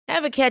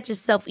Ever catch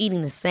yourself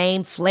eating the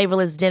same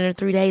flavorless dinner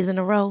 3 days in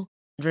a row?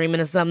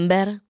 Dreaming of something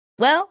better?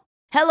 Well,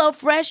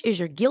 HelloFresh is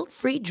your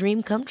guilt-free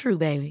dream come true,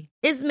 baby.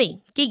 It's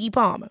me, Keke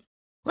Palmer.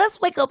 Let's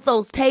wake up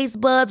those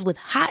taste buds with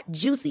hot,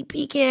 juicy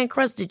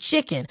pecan-crusted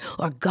chicken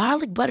or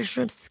garlic butter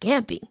shrimp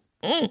scampi.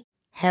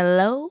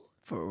 Hello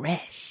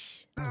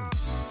Fresh.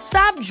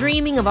 Stop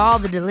dreaming of all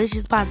the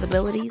delicious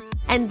possibilities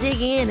and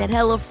dig in at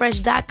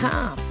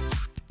HelloFresh.com.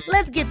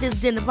 Let's get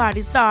this dinner party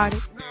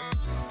started.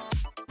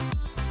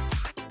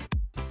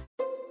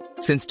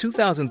 Since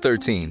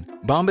 2013,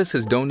 Bombas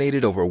has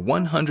donated over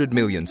 100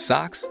 million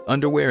socks,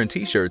 underwear, and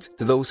T-shirts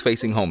to those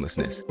facing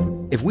homelessness.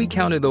 If we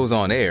counted those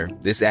on air,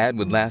 this ad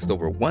would last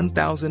over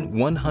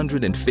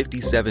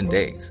 1,157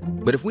 days.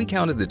 But if we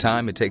counted the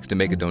time it takes to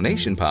make a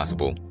donation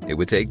possible, it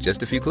would take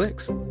just a few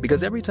clicks.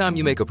 Because every time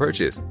you make a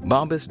purchase,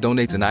 Bombas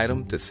donates an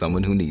item to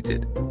someone who needs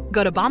it.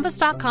 Go to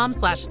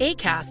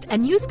bombas.com/ACAST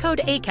and use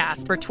code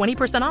ACAST for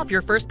 20% off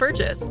your first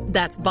purchase.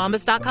 That's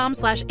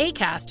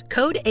bombas.com/ACAST,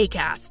 code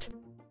ACAST.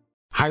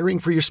 Hiring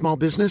for your small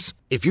business?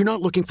 If you're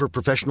not looking for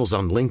professionals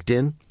on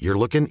LinkedIn, you're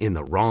looking in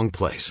the wrong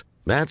place.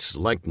 That's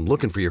like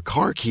looking for your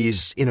car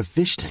keys in a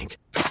fish tank.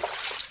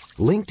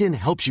 LinkedIn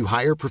helps you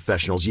hire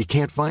professionals you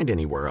can't find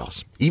anywhere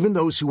else, even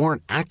those who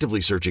aren't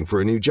actively searching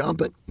for a new job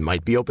but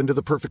might be open to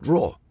the perfect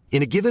role.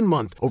 In a given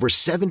month, over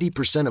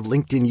 70% of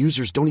LinkedIn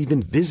users don't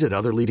even visit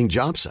other leading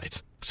job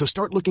sites. So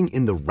start looking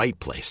in the right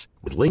place.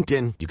 With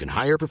LinkedIn, you can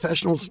hire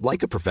professionals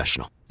like a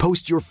professional.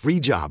 Post your free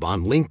job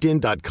on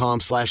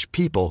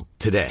linkedin.com/people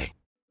today.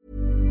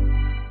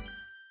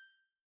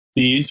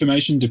 The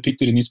information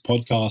depicted in this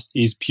podcast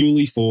is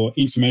purely for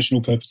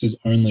informational purposes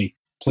only.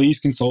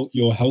 Please consult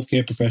your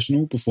healthcare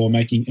professional before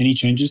making any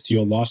changes to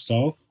your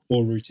lifestyle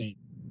or routine.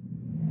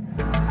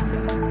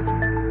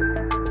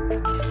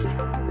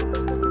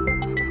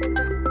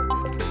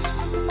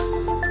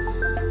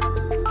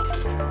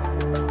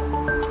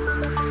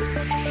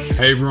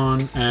 Hey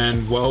everyone,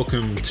 and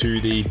welcome to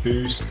the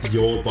Boost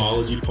Your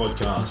Biology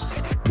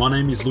podcast. My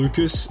name is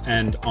Lucas,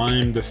 and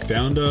I'm the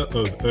founder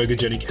of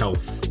Ergogenic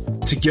Health.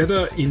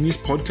 Together in this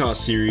podcast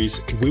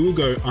series, we will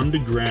go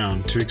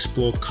underground to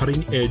explore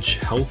cutting-edge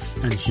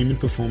health and human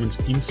performance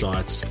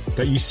insights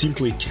that you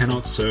simply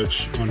cannot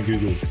search on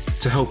Google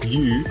to help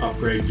you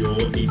upgrade your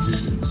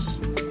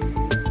existence.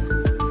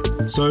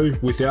 So,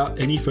 without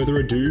any further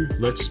ado,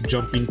 let's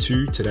jump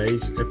into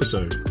today's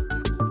episode.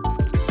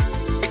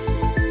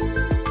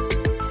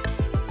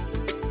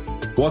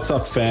 What's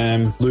up,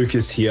 fam?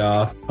 Lucas here.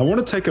 I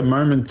want to take a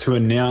moment to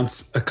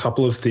announce a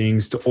couple of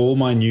things to all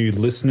my new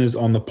listeners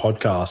on the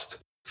podcast.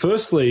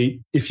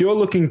 Firstly, if you're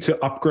looking to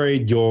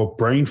upgrade your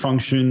brain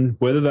function,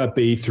 whether that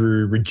be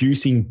through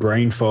reducing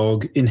brain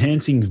fog,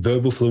 enhancing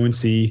verbal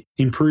fluency,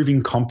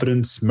 improving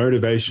confidence,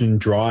 motivation,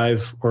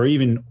 drive, or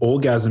even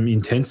orgasm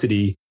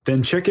intensity,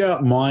 then check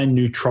out my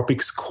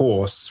nootropics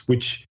course,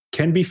 which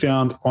can be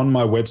found on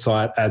my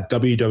website at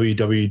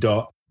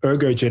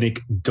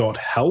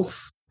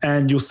www.ergogenic.health.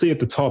 And you'll see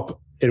at the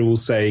top, it will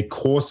say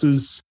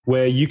courses,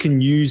 where you can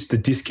use the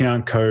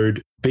discount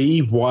code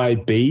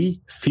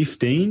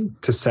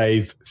BYB15 to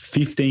save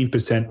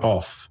 15%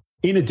 off.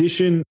 In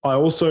addition, I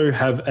also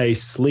have a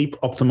sleep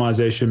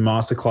optimization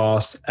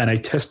masterclass and a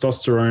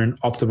testosterone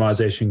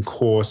optimization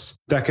course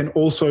that can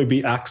also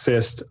be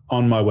accessed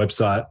on my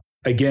website.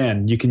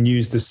 Again, you can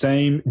use the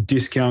same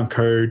discount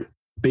code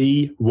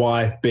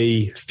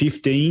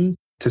BYB15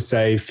 to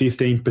save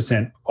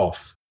 15%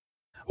 off.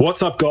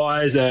 What's up,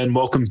 guys, and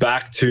welcome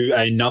back to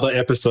another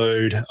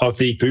episode of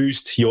the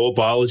Boost Your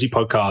Biology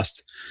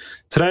podcast.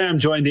 Today, I'm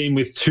joined in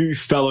with two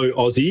fellow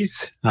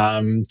Aussies.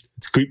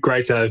 It's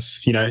great to have,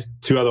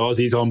 two other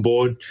Aussies on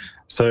board,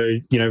 so,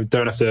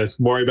 don't have to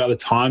worry about the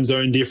time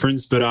zone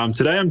difference. But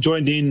today, I'm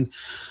joined in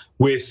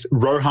with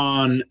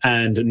Rohan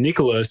and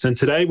Nicholas, and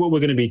today what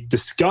we're going to be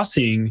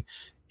discussing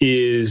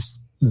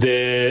is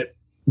their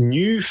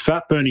new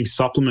fat-burning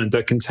supplement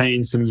that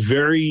contains some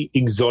very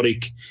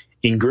exotic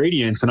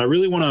ingredients. And I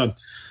really want to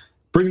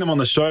bring them on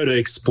the show to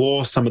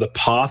explore some of the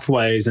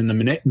pathways and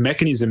the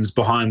mechanisms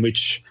behind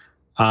which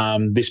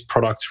this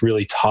product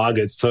really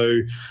targets.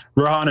 So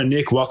Rohan and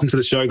Nick, welcome to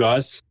the show,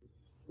 guys.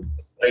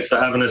 Thanks for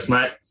having us,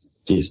 mate.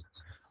 Cheers.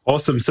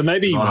 Awesome. So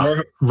maybe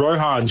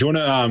Rohan, do you want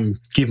to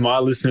give my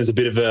listeners a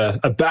bit of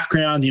a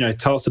background,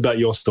 tell us about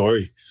your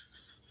story?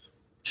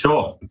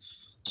 Sure.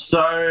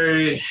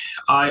 So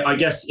I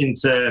guess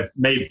into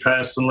me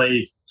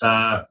personally,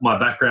 my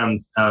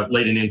background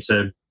leading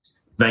into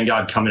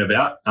Vanguard coming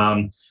about,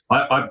 I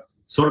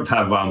sort of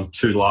have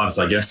two lives,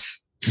 I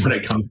guess, when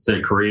it comes to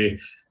career.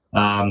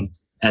 And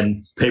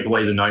people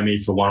either know me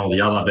for one or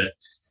the other, but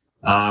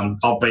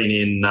I've been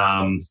in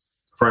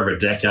for over a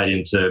decade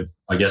into,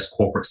 I guess,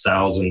 corporate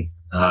sales and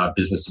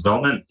business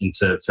development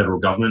into federal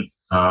government.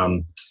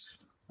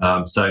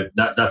 So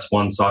that's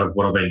one side of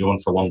what I've been doing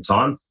for a long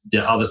time.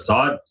 The other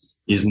side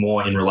is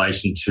more in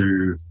relation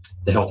to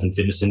the health and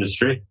fitness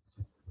industry.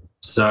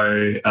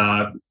 So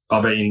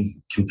I've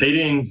been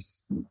competing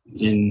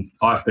in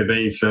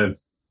IFBB for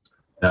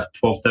about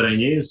 12, 13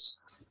 years.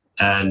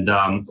 and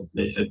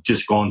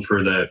just gone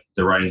through the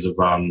reins of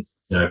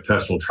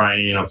personal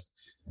training. I've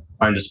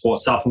owned a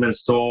sports supplement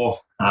store.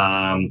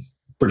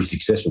 Pretty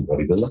successful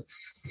bodybuilder.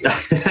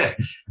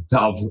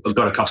 I've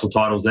got a couple of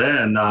titles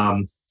there,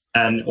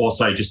 and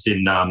also just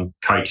in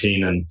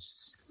coaching, and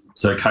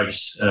so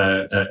coach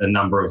a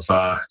number of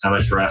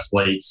amateur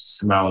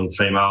athletes, male and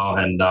female,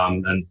 and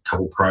a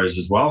couple pros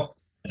as well.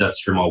 That's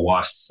through my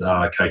wife's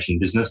coaching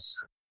business.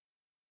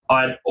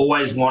 I'd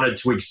always wanted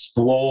to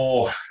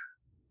explore,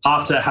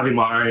 after having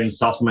my own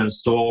supplement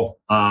store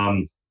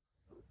for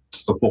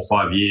 4 or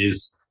 5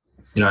 years,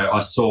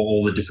 I saw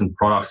all the different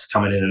products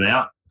coming in and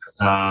out.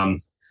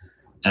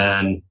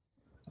 And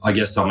I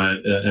guess I'm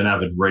an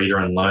avid reader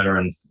and learner,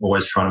 and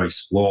always trying to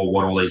explore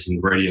what all these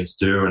ingredients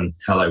do and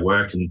how they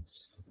work. And,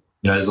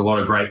 there's a lot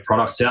of great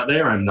products out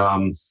there. And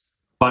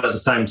but at the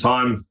same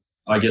time,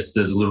 I guess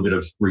there's a little bit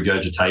of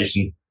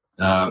regurgitation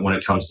when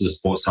it comes to the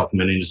sports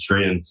supplement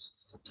industry, and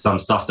some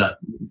stuff that,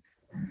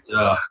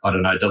 I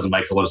don't know, it doesn't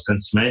make a lot of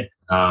sense to me.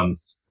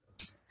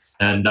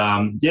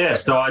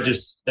 So I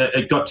just,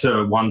 it got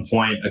to one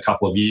point a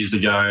couple of years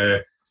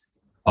ago,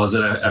 I was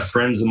at a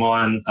friend's of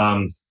mine,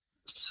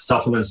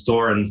 supplement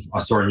store, and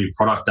I saw a new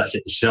product that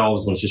hit the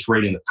shelves, and was just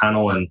reading the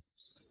panel, and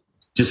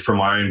just from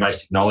my own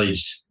basic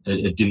knowledge,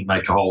 it didn't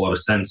make a whole lot of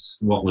sense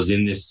what was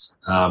in this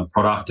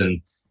product,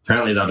 and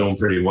apparently they're doing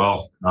pretty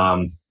well.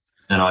 And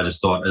I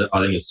just thought, I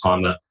think it's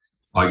time that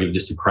I give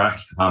this a crack.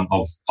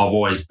 I've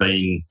always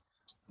been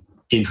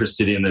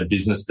interested in the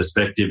business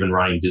perspective and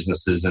running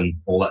businesses and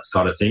all that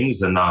side of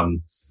things, and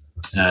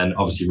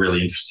obviously really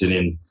interested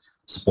in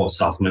sports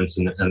supplements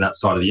and that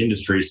side of the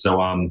industry. So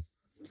I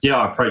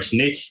approached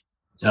Nick.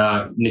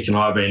 Nick and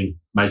I have been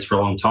mates for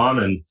a long time,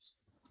 and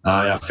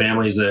our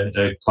families are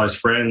close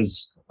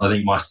friends. I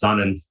think my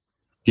son and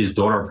his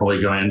daughter are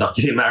probably going to end up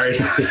getting married.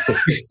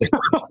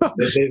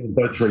 They're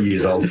both 3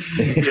 years old.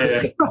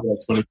 Yeah.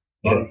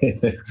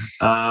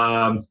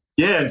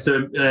 And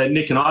so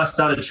Nick and I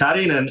started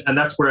chatting, and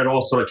that's where it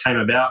all sort of came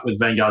about with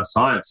Vanguard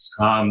Science.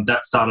 That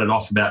started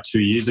off about 2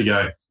 years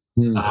ago.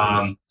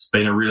 It's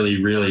been a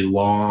really, really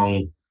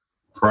long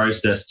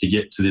process to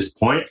get to this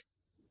point.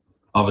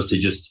 Obviously,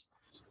 just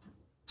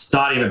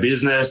starting a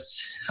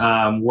business,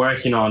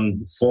 working on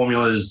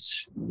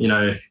formulas,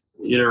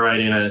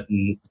 iterating it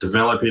and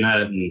developing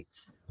it, and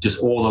just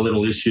all the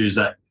little issues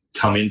that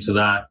come into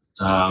that.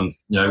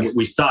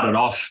 We started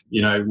off,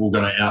 we're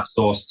going to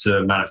outsource to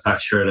a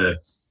manufacturer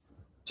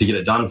to get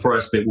it done for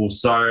us, but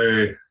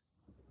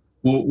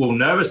we're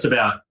nervous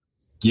about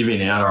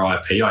giving out our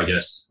IP, I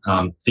guess.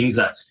 Things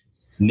that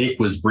Nick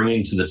was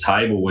bringing to the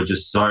table were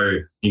just so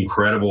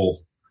incredible.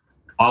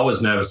 I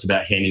was nervous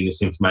about handing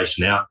this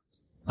information out.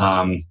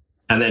 And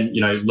then,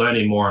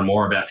 learning more and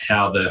more about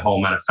how the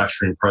whole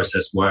manufacturing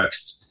process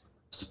works,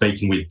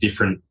 speaking with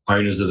different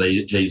owners of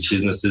these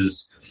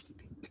businesses.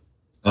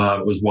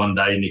 It was one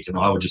day Nick and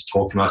I were just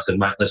talking. I said,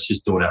 mate, let's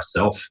just do it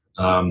ourselves.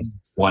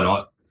 Why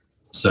not?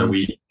 So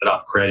we ended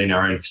up creating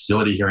our own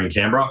facility here in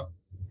Canberra,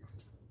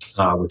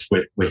 which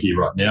we're here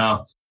right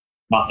now.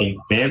 Nothing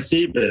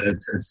fancy, but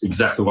it's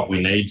exactly what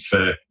we need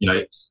for,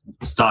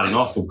 starting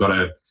off. We've got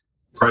a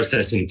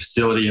processing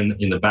facility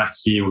in the back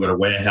here. We've got a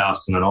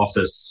warehouse and an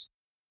office.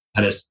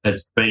 And it's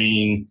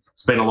been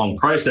a long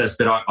process,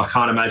 but I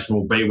can't imagine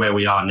we'll be where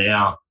we are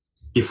now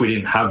if we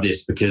didn't have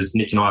this, because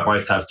Nick and I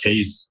both have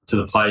keys to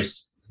the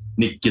place.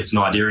 Nick gets an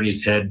idea in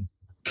his head,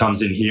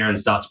 comes in here and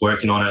starts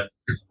working on it.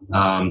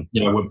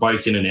 We're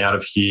both in and out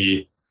of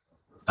here,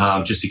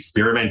 just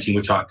experimenting,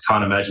 which I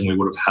can't imagine we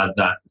would have had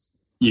that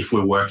if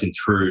we're working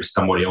through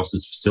somebody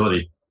else's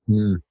facility.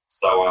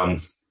 So,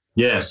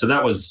 so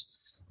that was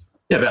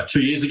about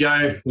 2 years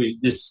ago.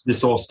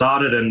 This all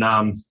started, and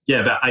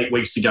about 8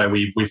 weeks ago,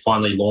 we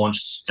finally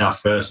launched our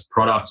first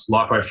product,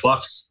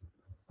 Lipoflux,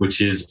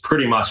 which is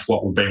pretty much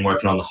what we've been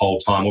working on the whole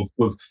time.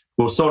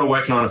 We're sort of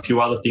working on a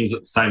few other things at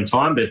the same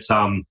time, but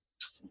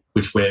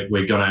which we're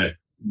going to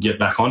get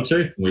back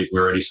onto. We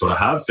already sort of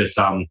have, but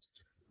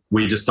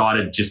we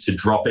decided just to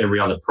drop every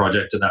other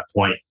project at that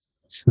point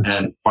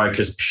and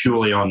focus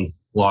purely on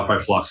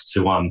Lipoflux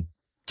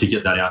to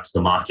get that out to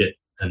the market.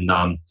 And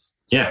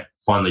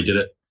finally did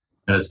it.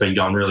 And it's been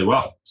going really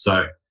well.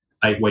 So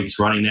 8 weeks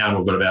running now, and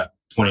we've got about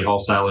 20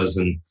 wholesalers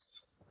and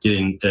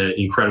getting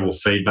incredible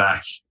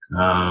feedback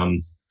from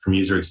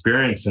user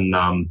experience. And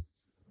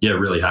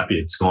really happy.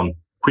 It's gone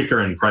quicker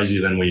and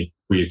crazier than we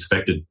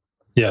expected.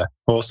 Yeah,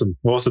 awesome.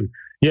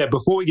 Yeah,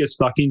 before we get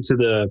stuck into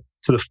the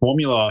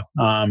formula,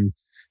 I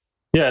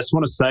just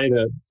want to say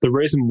that the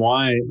reason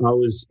why I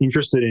was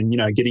interested in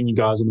getting you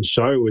guys on the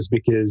show was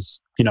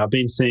because I've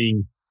been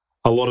seeing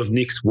a lot of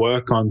Nick's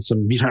work on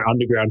some,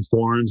 underground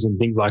forums and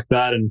things like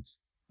that. And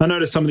I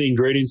noticed some of the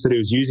ingredients that he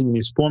was using in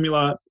his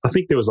formula. I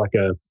think there was I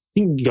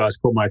think you guys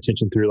caught my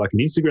attention through an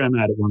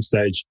Instagram ad at one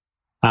stage.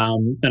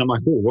 And I'm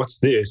like, oh, what's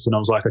this? And I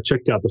was like, I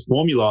checked out the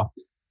formula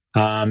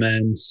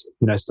and,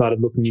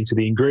 started looking into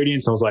the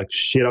ingredients. I was like,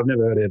 shit, I've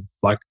never heard of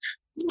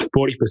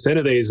 40%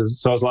 of these.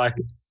 So I was like,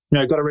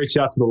 got to reach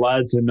out to the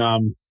lads. And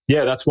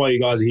that's why you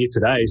guys are here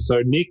today.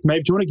 So Nick,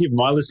 maybe do you want to give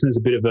my listeners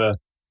a bit of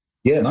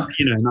Yeah, mate.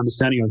 an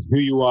understanding of who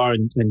you are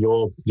and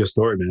your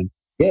story, man.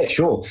 Yeah,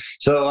 sure.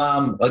 So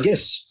I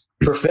guess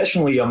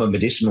professionally, I'm a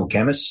medicinal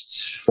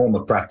chemist, former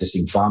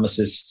practicing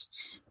pharmacist,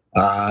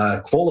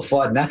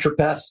 qualified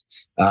naturopath.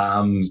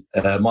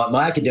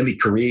 My academic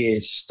career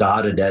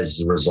started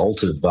as a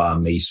result of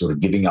me sort of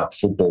giving up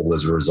football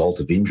as a result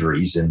of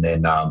injuries, and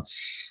then I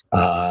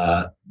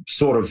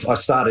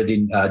started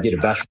did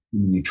a bachelor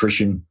in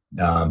nutrition.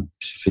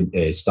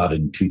 It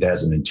started in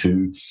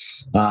 2002.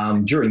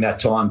 During that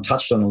time,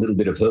 touched on a little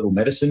bit of herbal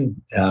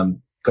medicine.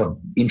 Got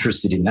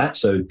interested in that,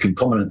 so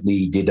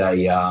concomitantly did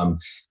a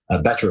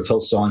Bachelor of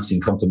Health Science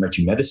in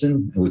Complementary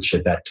Medicine, which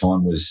at that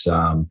time was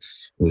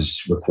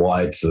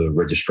required for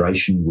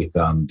registration with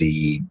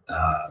the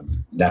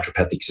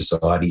naturopathic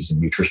societies and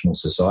nutritional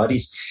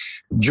societies.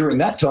 During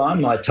that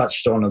time, I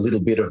touched on a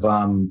little bit of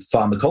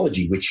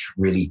pharmacology, which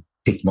really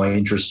piqued my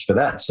interest for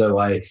that. So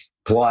I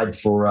applied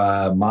for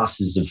a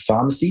Masters of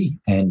Pharmacy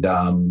and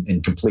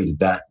completed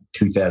that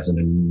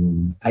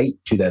 2008,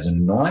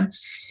 2009.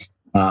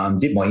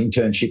 Did my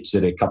internships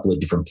at a couple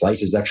of different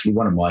places. Actually,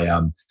 one of my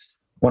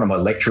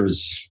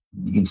lecturers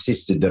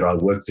insisted that I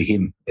work for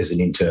him as an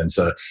intern.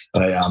 So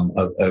I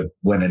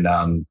went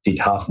and did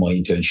half my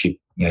internship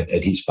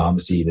at his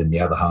pharmacy, then the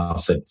other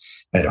half at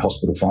a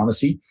hospital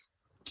pharmacy.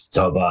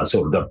 So I've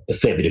sort of got a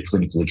fair bit of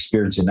clinical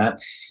experience in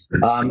that.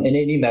 And then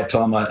in that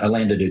time, I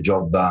landed a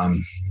job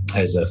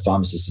as a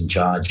pharmacist in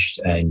charge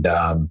and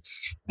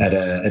at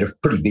a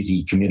pretty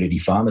busy community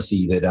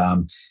pharmacy that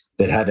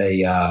had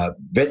a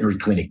veterinary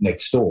clinic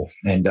next door.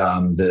 And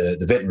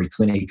the veterinary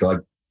clinic, I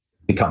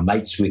become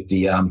mates with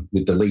the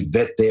lead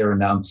vet there,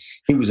 and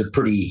he was a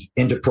pretty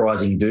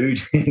enterprising dude,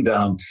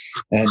 and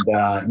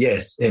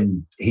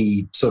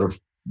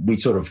we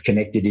sort of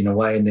connected in a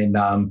way, and then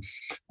I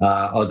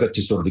got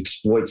to sort of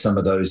exploit some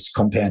of those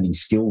compounding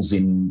skills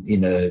in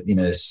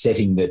a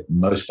setting that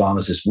most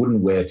pharmacists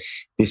wouldn't, where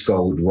this guy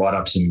would write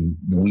up some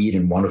weird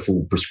and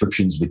wonderful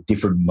prescriptions with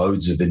different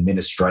modes of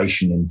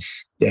administration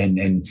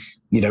and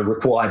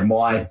required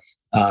my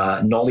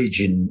knowledge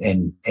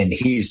and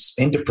his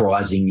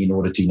enterprising in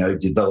order to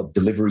develop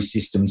delivery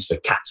systems for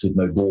cats with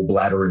no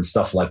gallbladder and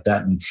stuff like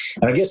that. And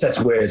I guess that's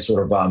where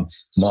sort of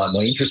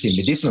my interest in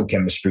medicinal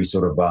chemistry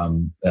sort of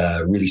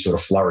really sort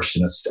of flourished.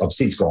 And I've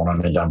since gone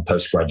on and done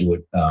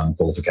postgraduate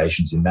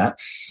qualifications in that.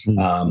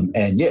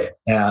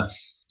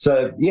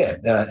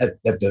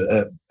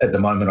 At the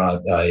moment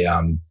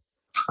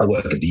I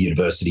work at the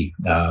university,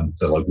 the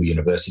local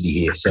university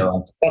here.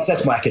 So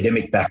that's my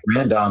academic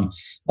background. On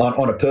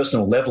a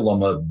personal level,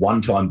 I'm a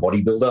one-time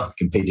bodybuilder,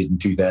 competed in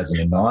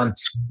 2009.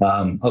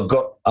 I've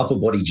got upper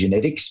body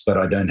genetics, but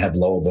I don't have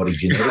lower body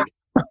genetics.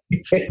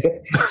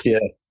 Yeah,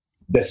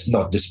 that's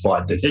not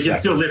despite the fact. He can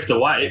still lift the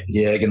weight.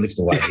 Yeah, he can lift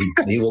the weight.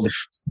 He will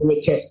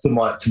attest to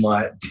my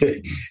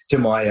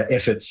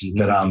efforts.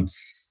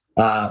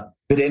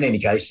 But in any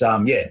case,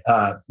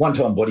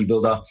 one-time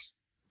bodybuilder.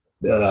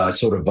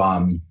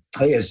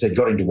 As I said,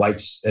 got into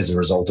weights as a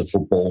result of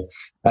football,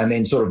 and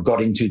then sort of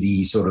got into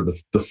the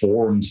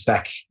forums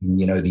back in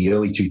the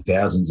early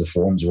 2000s. The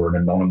forums were an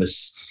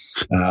anonymous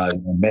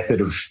method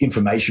of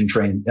information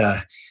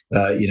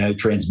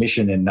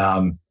transmission, and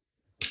I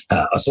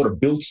sort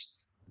of built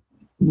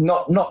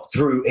not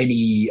through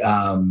any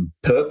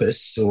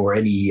purpose or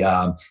any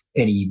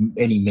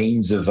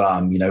means of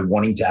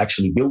wanting to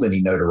actually build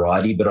any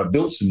notoriety, but I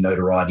built some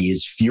notoriety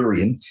as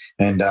Furion,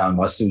 and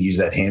I still use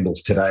that handle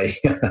today.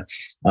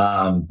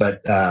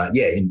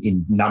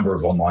 In number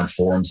of online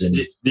forums.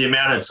 And the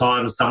amount of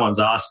times someone's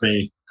asked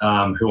me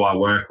who I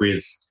work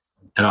with,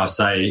 and I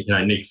say,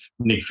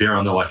 Nick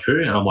Furion, they're like,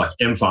 who? And I'm like,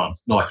 M-Farm.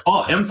 They're like,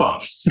 oh,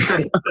 M-Farm.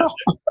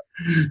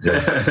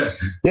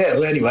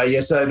 Well, anyway,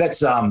 so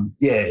that's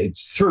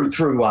it's through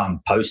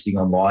posting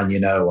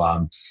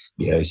online,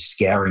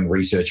 scouring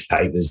research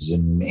papers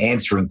and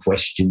answering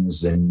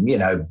questions, and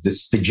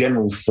the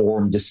general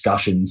forum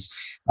discussions.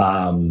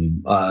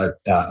 I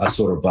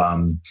sort of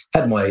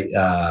had my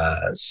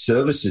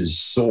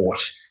services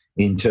sought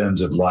in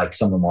terms of like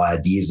some of my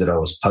ideas that I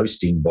was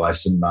posting by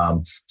some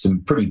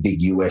pretty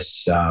big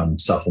US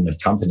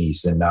supplement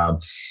companies, and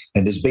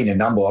there's been a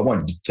number. I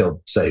won't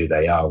say who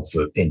they are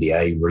for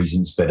NDA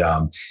reasons, but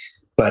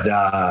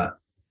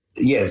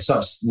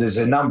there's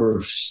a number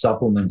of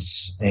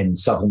supplements and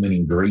supplement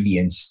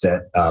ingredients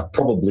that are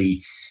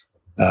probably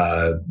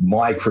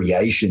my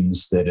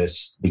creations that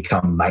has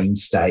become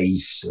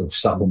mainstays of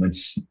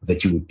supplements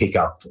that you would pick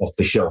up off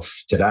the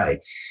shelf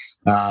today.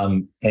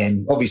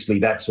 And obviously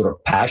that sort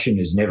of passion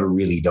has never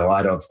really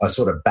died. I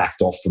sort of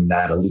backed off from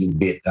that a little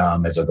bit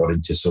as I got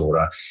into sort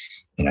of,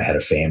 had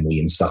a family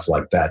and stuff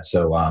like that.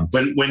 So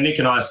when Nick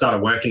and I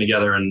started working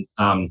together, and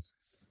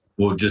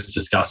we were just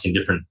discussing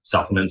different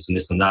supplements and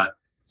this and that,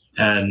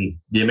 and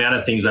the amount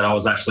of things that I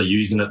was actually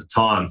using at the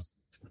time,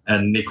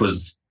 and Nick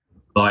was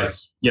like,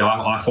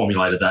 I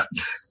formulated that.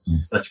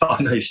 Like, oh,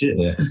 no shit.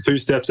 Yeah. 2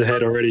 steps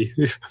ahead already.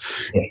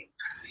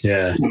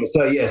 Yeah.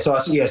 So I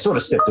sort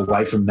of stepped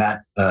away from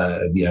that,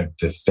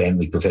 for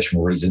family,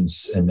 professional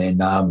reasons, and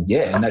then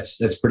and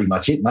that's pretty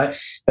much it, mate.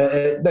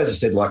 As I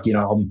said,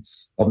 I'm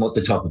not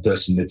the type of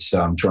person that's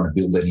trying to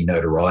build any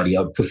notoriety.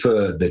 I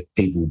prefer that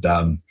people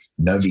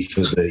know me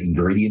for the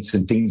ingredients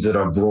and things that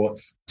I've brought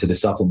to the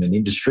supplement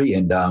industry,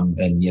 and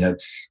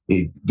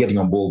getting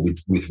on board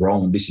with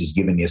Roland, this has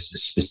given us a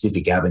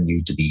specific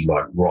avenue to be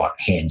right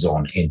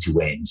hands-on,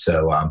 end-to-end.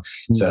 So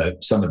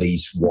some of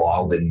these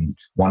wild and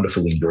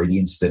wonderful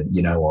ingredients that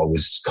I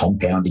was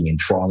compounding and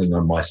trialing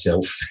on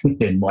myself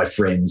and my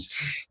friends,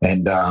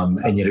 and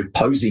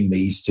posing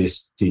these to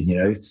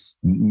 $1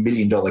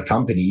 million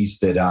companies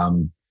that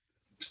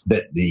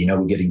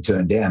we're getting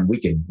turned down. We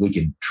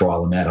can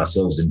trial them out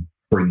ourselves and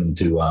bring them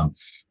to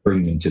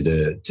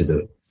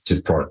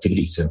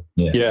productivity. So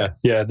yeah.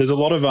 There's a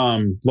lot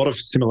of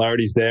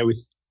similarities there with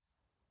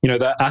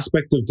that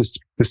aspect of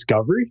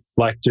discovery,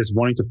 like just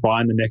wanting to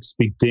find the next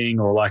big thing,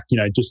 or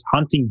just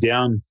hunting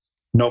down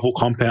novel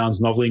compounds,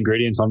 novel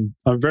ingredients. I'm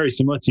very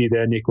similar to you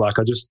there, Nick.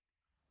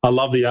 I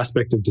love the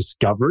aspect of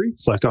discovery.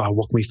 It's like,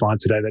 what can we find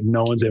today that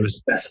no one's ever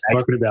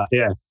spoken about?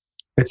 Yeah,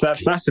 it's that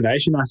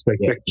fascination aspect,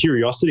 that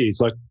curiosity.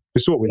 It's what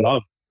we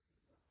love.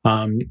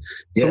 A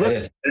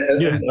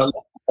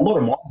lot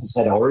of mine has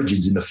had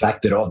origins in the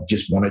fact that I've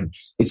just wanted,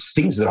 it's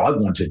things that I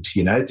wanted,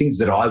 things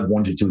that I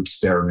wanted to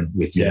experiment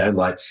with,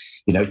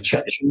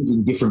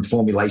 changing different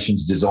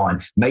formulations, design,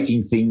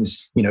 making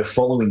things,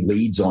 following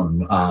leads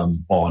on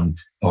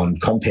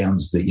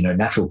compounds that,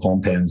 natural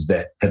compounds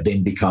that have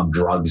then become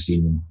drugs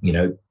in,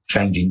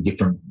 changing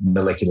different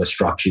molecular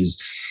structures,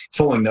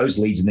 following those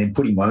leads and then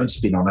putting my own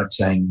spin on it,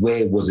 saying,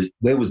 where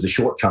was the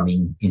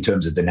shortcoming in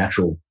terms of the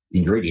natural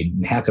ingredient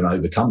and how can I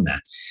overcome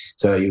that?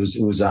 So it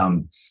was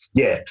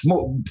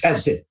more, as I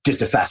said,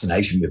 just a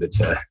fascination with it.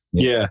 So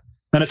yeah.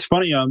 And it's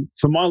funny,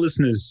 for my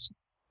listeners,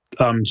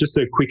 just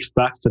a quick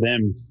fact for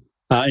them,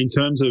 in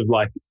terms of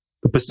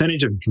the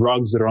percentage of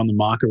drugs that are on the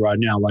market right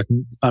now, what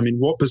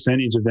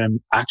percentage of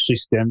them actually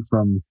stem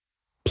from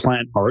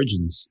plant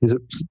origins? Is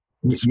it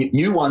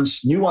new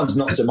ones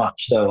not so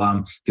much.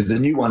 So because the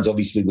new ones,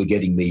 obviously we're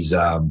getting these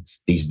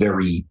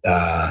very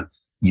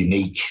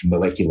unique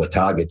molecular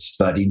targets,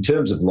 but in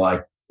terms of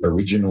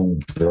original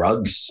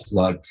drugs,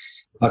 I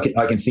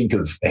can think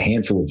of a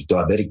handful of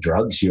diabetic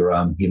drugs. Your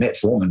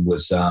metformin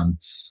was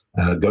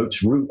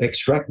goat's root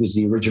extract was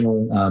the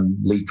original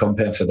lead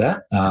compound for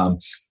that,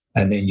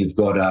 and then you've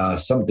got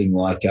something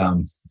like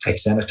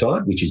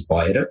hexanatide, which is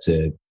Byetta, it's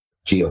a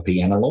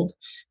GLP analog.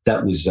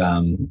 That was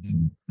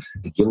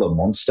the Gila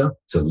monster.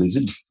 It's a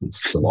lizard.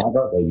 It's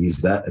saliva. They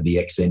use that, the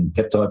XN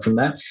peptide from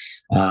that.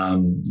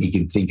 You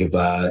can think of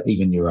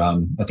even your, I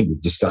think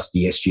we've discussed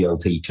the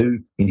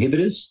SGLT2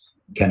 inhibitors,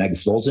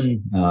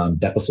 canagliflozin,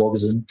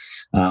 dapagliflozin.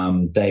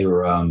 They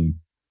were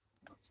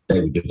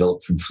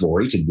developed from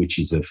fluoritin, which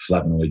is a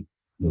flavonoid.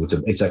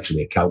 It's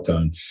actually a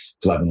chalcone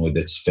flavonoid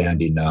that's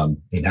found in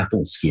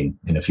apple skin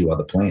and a few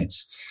other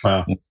plants.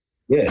 Wow.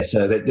 Yeah,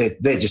 so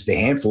they're just a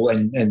handful.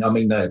 And I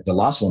mean, the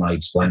last one I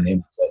explained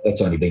them,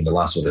 that's only been the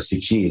last sort of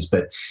 6 years.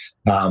 But,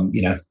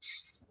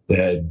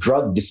 the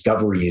drug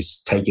discovery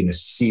has taken a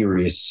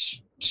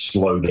serious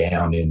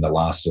slowdown in the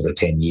last sort of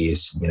 10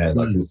 years.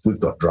 We've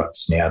got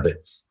drugs now that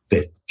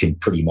can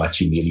pretty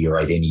much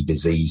ameliorate any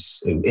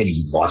disease,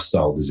 any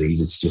lifestyle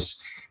disease. It's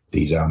just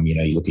these,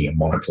 you're looking at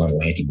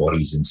monoclonal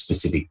antibodies and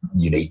specific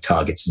unique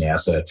targets now.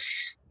 So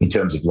in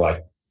terms of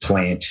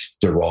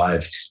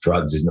plant-derived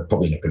drugs, there's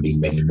probably not going to be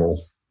many more.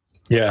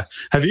 Yeah.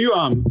 Have you,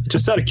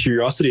 just out of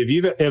curiosity, have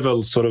you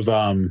ever sort of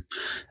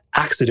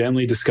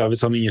accidentally discovered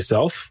something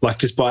yourself,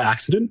 just by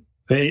accident,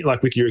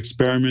 with your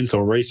experiments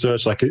or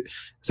research? Has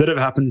that ever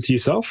happened to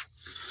yourself?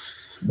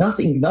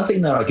 Nothing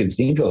that I can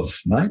think of,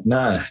 mate.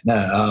 No.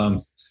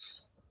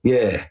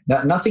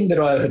 Nothing that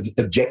I have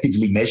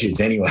objectively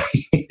measured anyway.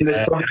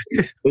 There's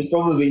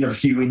probably been a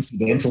few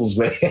incidentals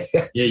where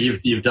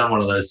you've done one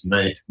of those to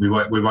me. We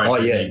won't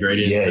the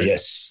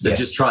ingredients. So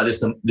just try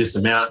this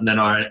amount, and then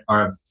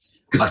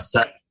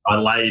I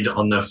laid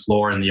on the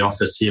floor in the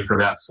office here for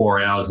about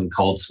 4 hours in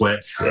cold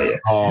sweats. Yeah.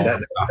 Oh,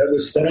 that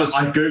was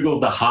I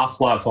googled the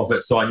half-life of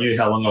it, so I knew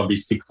how long I'd be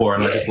sick for,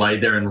 and I just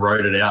laid there and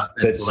wrote it out.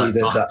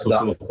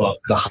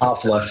 The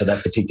half-life for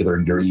that particular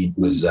ingredient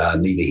was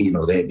neither here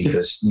nor there,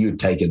 because you had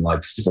taken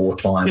 4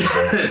 times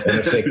an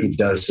effective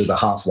dose, so the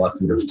half-life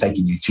would have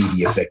taken you to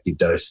the effective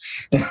dose.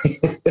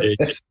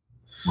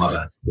 My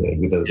bad.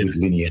 With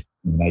linear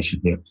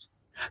information. Yeah.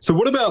 So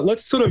what about,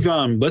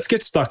 let's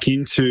get stuck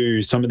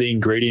into some of the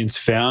ingredients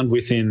found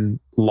within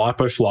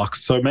Lipoflux.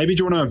 So maybe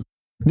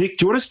Nick, do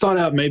you want to start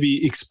out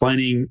maybe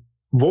explaining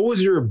what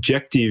was your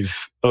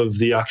objective of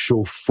the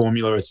actual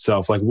formula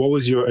itself? What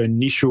was your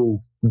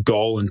initial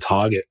goal and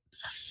target?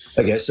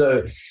 Okay,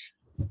 so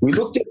we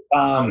looked at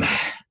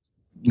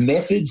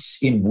methods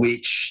in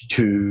which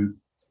to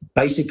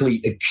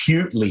basically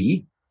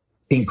acutely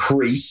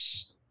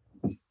increase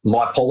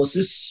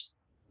lipolysis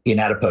in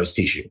adipose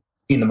tissue,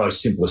 in the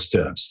most simplest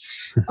terms.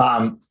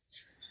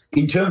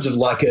 In terms of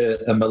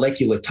a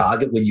molecular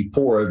target, when you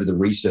pore over the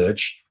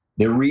research,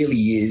 there really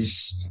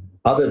is,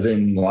 other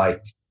than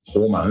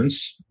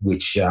hormones,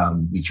 which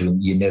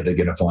you're never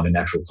going to find a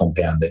natural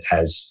compound that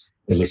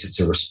elicits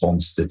a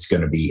response that's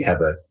going to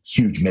have a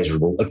huge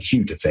measurable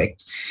acute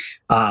effect.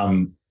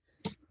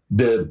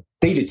 The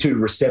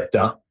beta-2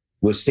 receptor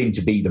was seen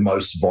to be the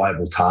most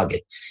viable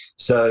target.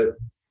 So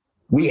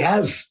we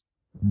have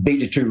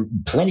plenty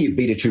of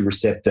beta-2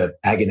 receptor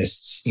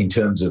agonists in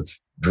terms of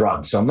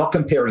drugs. So I'm not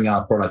comparing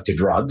our product to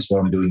drugs.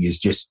 What I'm doing is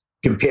just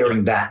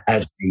comparing that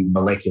as a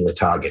molecular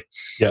target.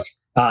 Yeah.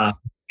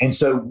 And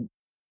so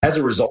as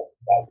a result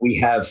of that, we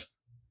have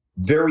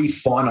very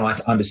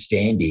finite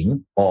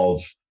understanding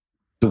of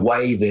the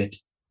way that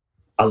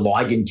a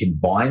ligand can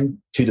bind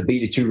to the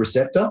beta-2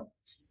 receptor,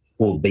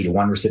 or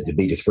beta-1 receptor,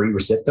 beta-3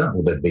 receptor,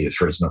 although the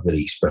beta-3 is not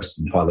really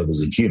expressed in high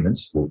levels in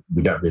humans. Well,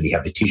 we don't really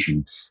have the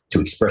tissue to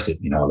express it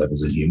in high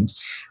levels in humans.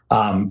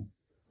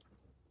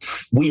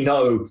 We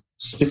know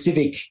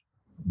specific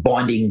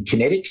binding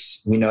kinetics.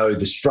 We know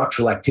the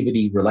structural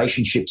activity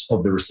relationships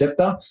of the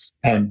receptor,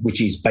 and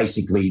which is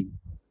basically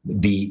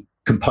the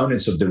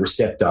components of the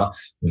receptor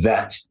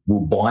that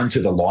will bind to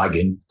the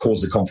ligand,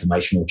 cause the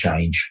conformational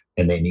change,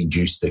 and then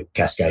induce the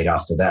cascade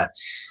after that.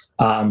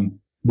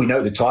 We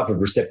know the type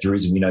of receptor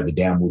is, and we know the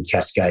downward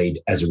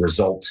cascade as a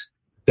result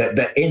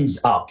that ends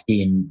up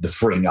in the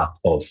freeing up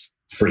of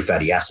free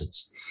fatty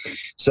acids.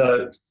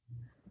 So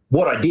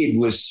what I did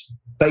was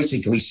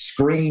basically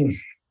screen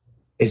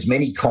as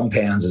many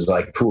compounds as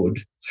I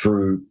could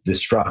through the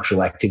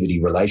structural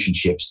activity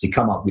relationships to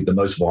come up with the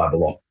most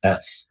viable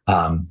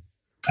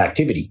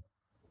activity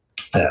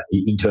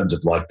in terms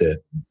of like the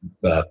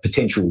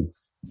potential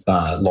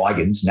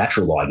ligands,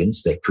 natural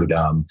ligands that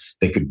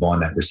could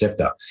bind that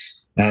receptor.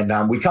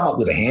 And we come up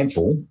with a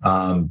handful.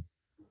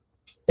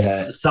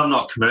 Some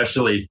not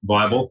commercially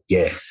viable.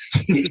 Yeah,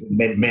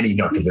 many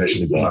not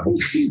commercially viable.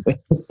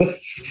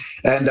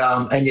 And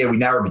yeah, we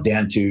narrowed it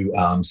down to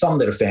some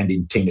that are found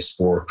in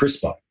Tenospora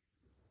crispa.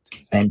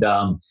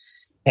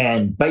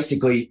 And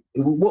basically,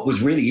 what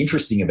was really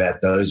interesting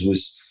about those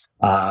was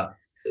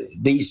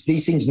these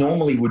things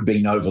normally would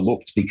be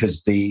overlooked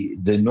because the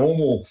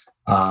normal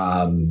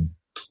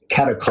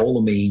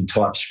catecholamine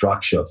type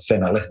structure,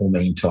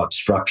 phenylethylamine type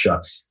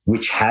structure,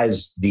 which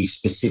has the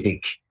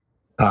specific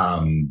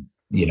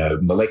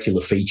molecular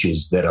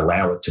features that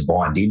allow it to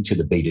bind into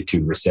the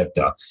beta-2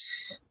 receptor,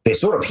 they're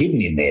sort of hidden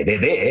in there.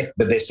 They're there,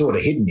 but they're sort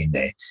of hidden in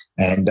there.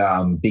 And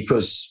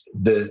because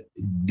the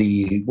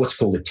what's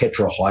called the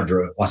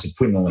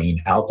tetrahydroisoquinoline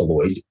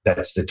alkaloid,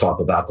 that's the type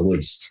of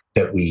alkaloids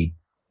that we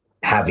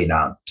have in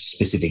a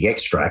specific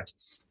extract,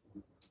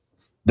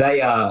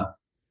 their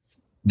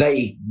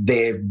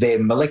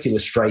molecular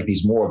strape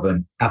is more of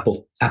an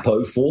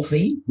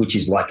apophorphine, which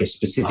is like a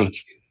specific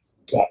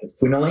type of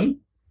quinoline.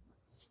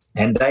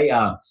 And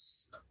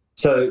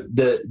so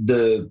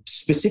the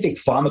specific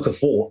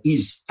pharmacophore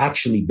is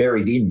actually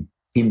buried in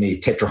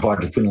the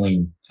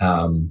tetrahydroquinoline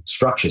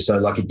structure. So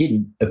like it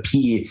didn't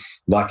appear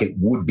like it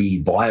would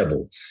be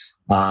viable.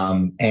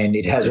 And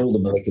it has all the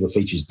molecular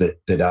features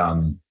that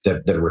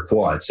are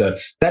required. So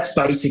that's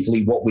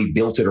basically what we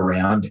built it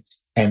around.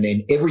 And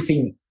then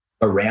everything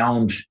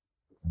around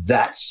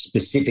that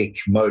specific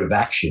mode of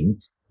action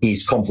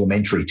is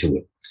complementary to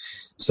it.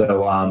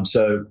 So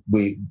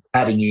we're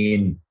adding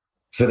in,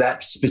 for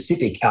that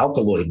specific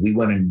alkaloid, we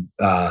went and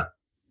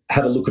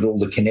had a look at all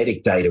the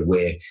kinetic data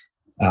where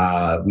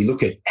we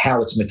look at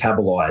how it's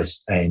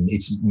metabolized and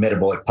its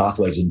metabolic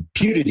pathways and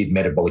putative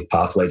metabolic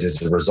pathways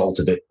as a result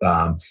of it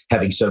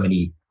having so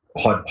many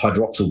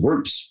hydroxyl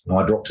groups.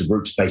 Hydroxyl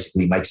groups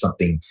basically make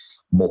something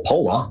more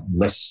polar,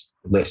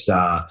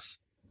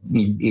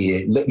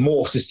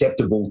 more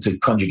susceptible to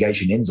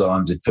conjugation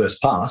enzymes at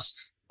first pass,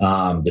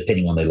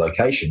 depending on their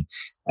location.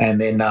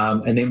 And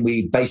then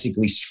we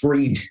basically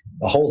screened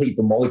a whole heap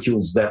of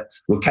molecules that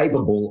were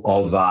capable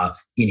of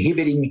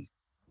inhibiting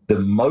the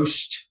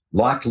most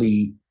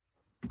likely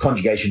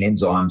conjugation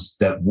enzymes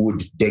that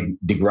would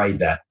degrade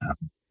that.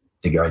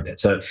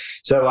 So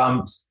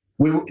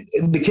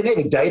the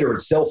kinetic data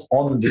itself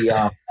on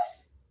the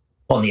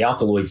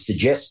alkaloid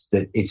suggests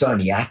that it's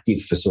only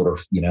active for sort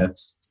of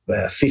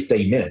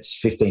 15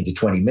 to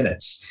 20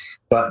 minutes,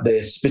 but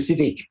the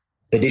specific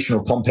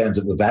additional compounds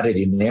that we've added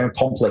in there, and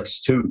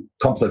complex to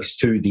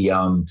the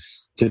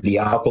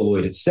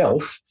alkaloid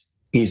itself,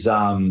 is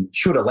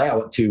should allow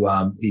it to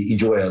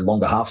enjoy a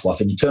longer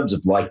half-life. And in terms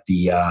of like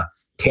the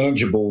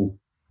tangible,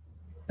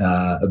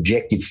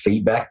 objective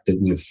feedback that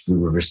we've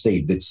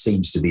received, that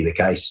seems to be the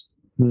case.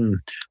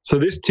 So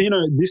this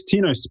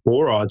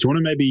Tenospora, do you want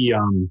to maybe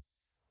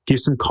give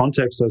some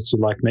context as to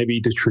like maybe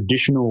the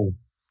traditional?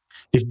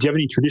 Do you have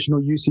any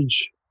traditional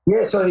usage?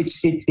 Yeah, so it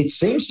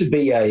seems to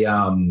be a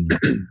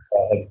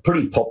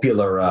pretty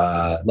popular.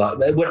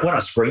 When I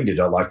screened it,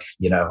 I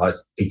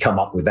come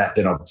up with that.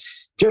 Then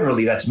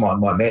generally that's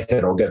my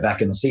method. I'll go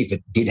back and see if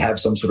it did have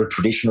some sort of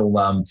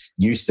traditional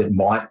use that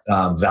might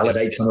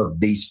validate some of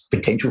these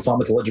potential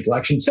pharmacological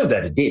actions. Turns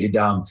out it did.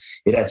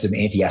 It had some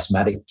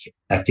anti-asthmatic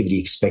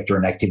activity,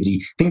 expectorant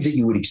activity, things that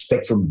you would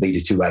expect from a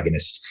beta-2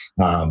 agonist.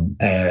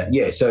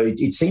 So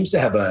it seems to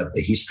have a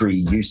history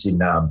use in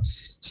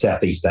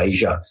Southeast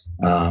Asia.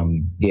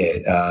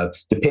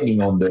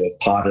 Depending on the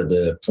part of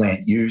the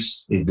plant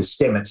used, the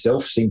stem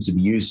itself seems to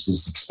be used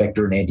as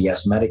expectorant,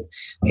 anti-asthmatic,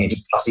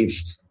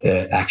 antitussive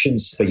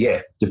actions. But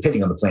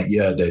depending on the plant,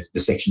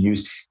 the section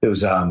used, it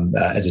was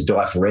as a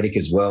diaphoretic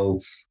as well.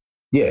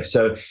 Yeah,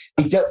 so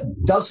it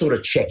does sort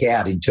of check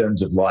out in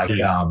terms of like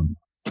having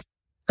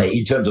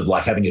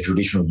a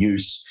traditional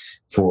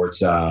use for its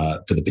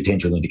for the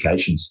potential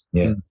indications.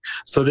 Yeah.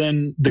 So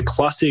then the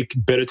classic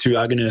beta-2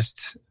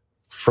 agonist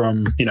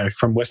from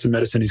Western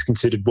medicine is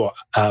considered what?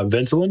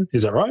 Ventolin,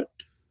 is that right?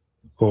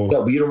 Or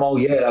Salbutamol,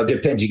 it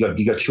depends. You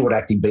got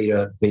short-acting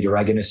beta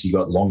agonists, you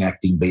got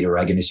long-acting beta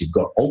agonists, you've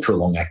got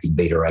ultra-long-acting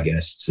beta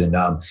agonists, and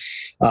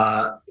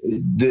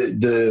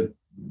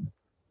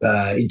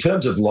in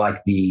terms of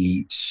like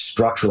the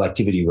structural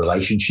activity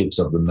relationships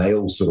of them, they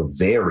all sort of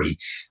vary.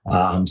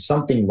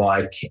 Something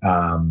like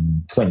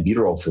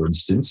clenbuterol, for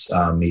instance,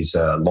 is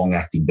a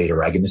long-acting beta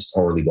agonist,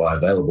 orally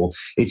bioavailable.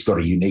 It's got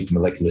a unique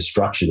molecular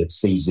structure that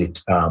sees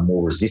it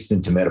more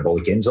resistant to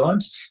metabolic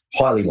enzymes,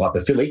 highly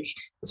lipophilic,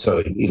 so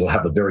it'll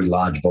have a very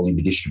large volume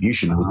of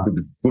distribution with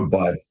good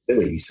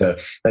bioavailability. So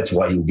that's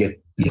why you'll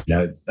get,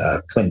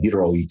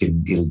 clenbuterol,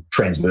 it'll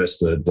transverse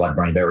the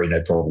blood-brain barrier,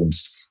 no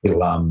problems.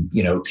 It'll,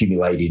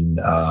 accumulate in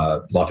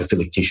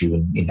lipophilic tissue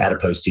and in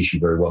adipose tissue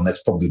very well. And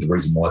that's probably the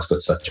reason why it's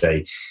got such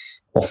a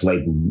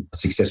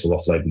successful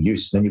off-label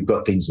use. Then you've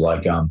got things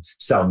like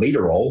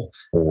salmeterol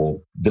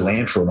or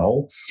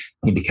vilantronol,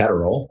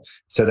 indicatorol.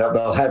 So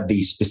they'll have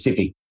the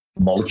specific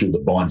molecule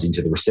that binds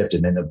into the receptor,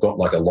 and then they've got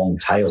like a long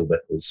tail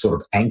that will sort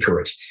of anchor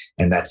it.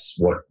 And that's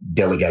what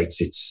delegates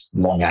its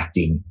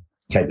long-acting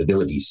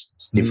capabilities.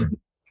 It's different.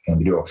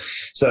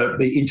 So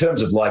in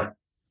terms of like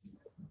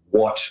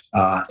what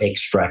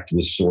extract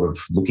was sort of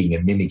looking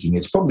at mimicking,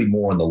 it's probably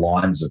more on the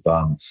lines of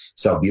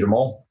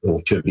salbutamol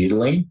or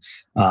terbutaline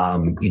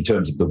in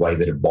terms of the way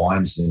that it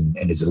binds and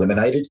is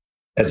eliminated.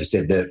 As I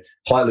said, the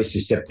highly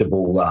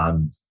susceptible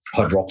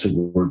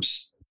hydroxyl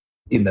groups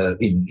in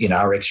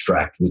our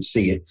extract would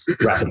see it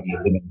rapidly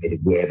eliminated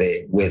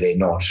where they're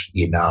not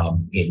in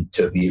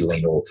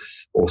terbutaline or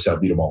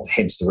salbutamol.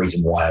 Hence the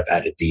reason why I've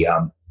added the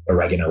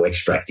oregano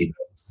extract in.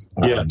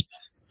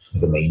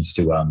 As a means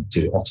to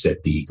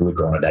offset the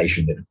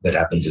glucuronidation that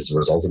happens as a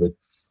result of it.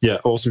 Yeah,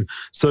 awesome.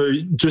 So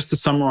just to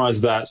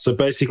summarize that, so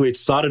basically it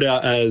started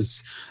out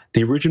as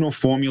the original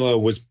formula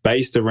was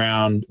based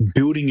around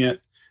building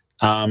it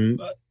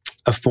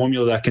a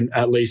formula that can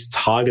at least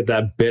target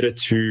that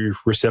beta-2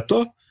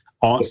 receptor,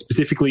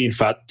 specifically in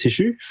fat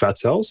tissue, fat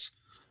cells.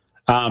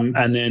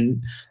 And then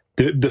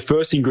the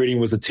first ingredient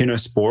was a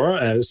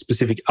tinospora, a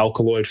specific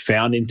alkaloid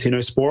found in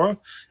tinospora.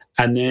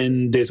 And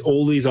then there's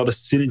all these other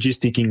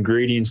synergistic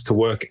ingredients to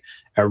work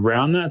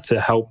around that to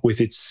help with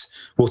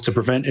to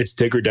prevent its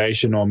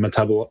degradation or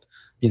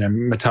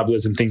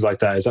metabolism, things like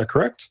that. Is that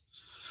correct?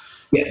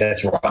 Yeah,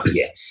 that's right.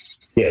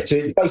 Yeah.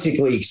 To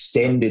basically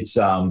extend its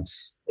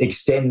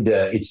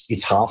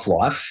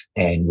half-life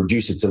and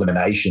reduce its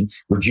elimination,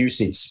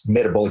 reduce its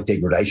metabolic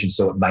degradation,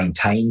 so it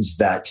maintains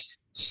that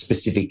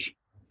specific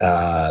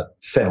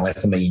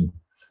phenylethylamine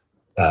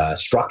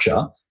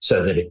structure,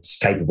 so that it's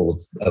capable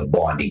of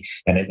binding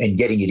and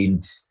getting it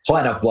in high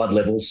enough blood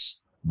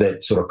levels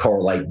that sort of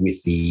correlate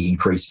with the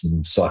increase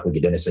in cyclic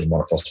adenosine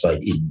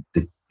monophosphate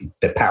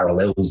that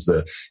parallels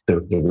the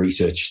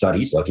research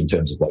studies, like in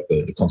terms of like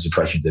the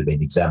concentrations that have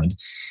been examined.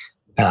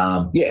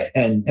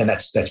 And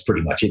that's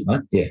pretty much it,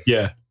 mate.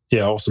 Yeah,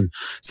 awesome.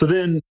 So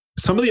then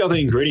some of the other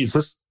ingredients,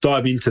 let's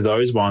dive into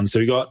those ones. So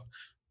we got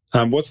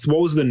what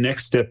was the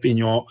next step in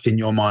your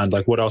mind?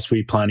 Like, what else were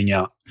you planning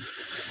out?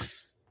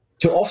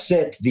 To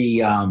offset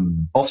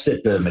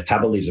the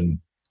metabolism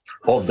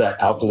of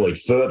that alkaloid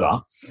further,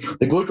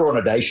 the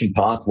glucuronidation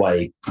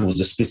pathway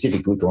was a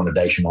specific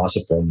glucuronidation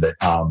isoform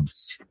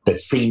that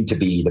seemed to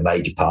be the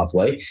major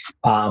pathway.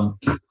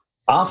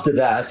 After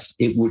that,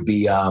 it would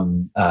be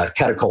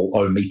catechol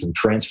O-methyl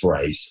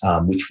transferase,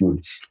 which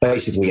would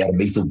basically add a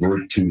methyl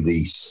group to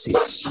the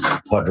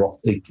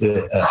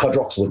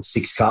hydroxylate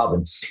 6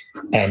 carbon,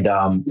 and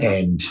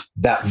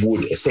that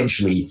would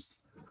essentially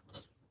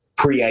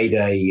create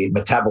a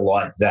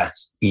metabolite that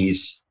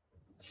is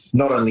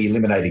not only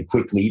eliminated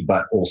quickly,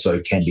 but also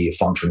can be a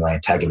functional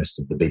antagonist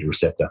of the beta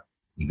receptor.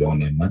 You go on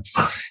there, mate.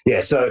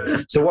 Yeah. So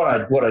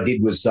what I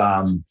did was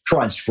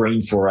try and screen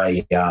for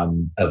a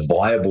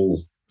viable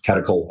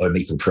catechol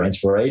O-methyl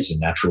transferase, a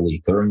naturally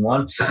occurring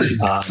one.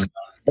 Not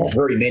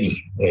very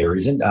many there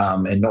isn't,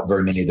 and not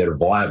very many that are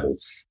viable.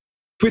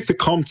 With the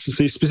COMT,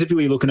 so you're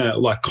specifically looking at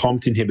like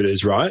COMT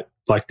inhibitors, right?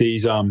 Like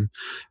these,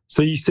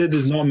 so you said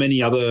there's not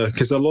many other,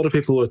 because a lot of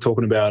people are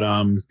talking about,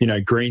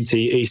 green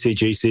tea,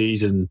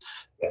 ECGCs and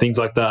things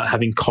like that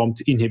having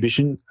COMT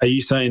inhibition. Are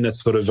you saying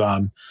that's sort of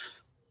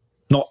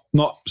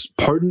not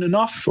potent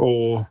enough,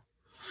 or?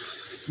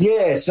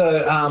 Yeah,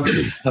 so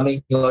I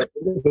mean, like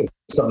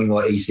something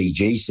like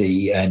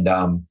ECGC, and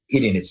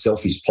it in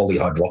itself is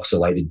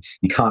polyhydroxylated.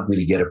 You can't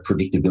really get a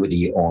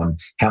predictability on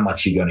how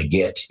much you're going to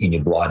get in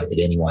your blood at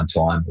any one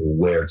time or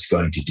where it's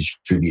going to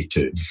distribute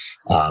to.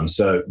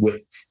 So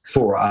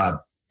for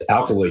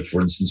alkaloid,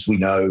 for instance, we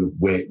know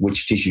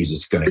which tissues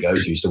it's going to go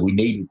to. So we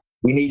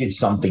needed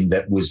something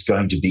that was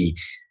going to be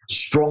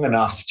strong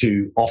enough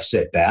to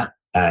offset that,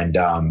 and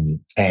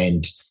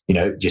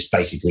just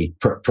basically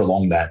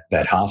prolong that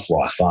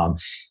half-life.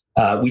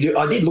 I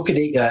did look at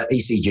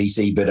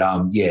ECGC, but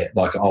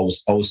like I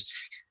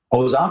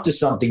was after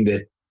something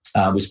that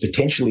was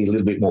potentially a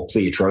little bit more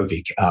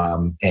pleiotropic,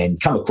 and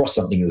come across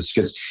something that was,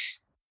 because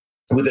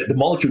with the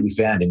molecule we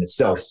found in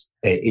itself,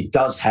 it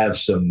does have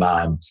some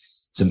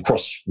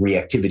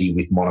cross-reactivity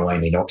with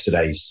monoamine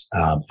oxidase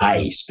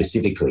A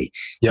specifically,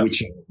 yep.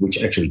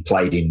 which actually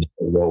played in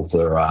well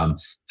for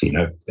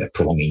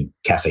prolonging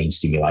caffeine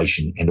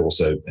stimulation, and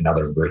also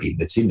another ingredient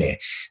that's in there.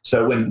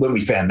 So when we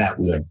found that,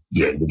 we went,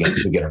 we're going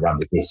to run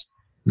with this.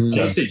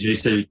 So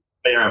ECGC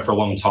been around for a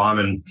long time,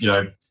 and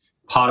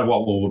part of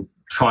what we're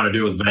trying to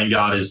do with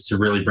Vanguard is to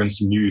really bring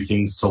some new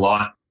things to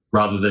light,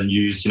 rather than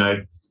use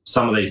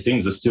some of these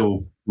things are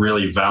still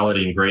really valid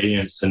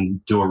ingredients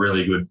and do a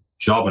really good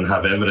job and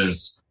have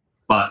evidence,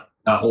 but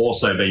are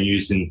also being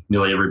used in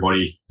nearly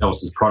everybody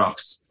else's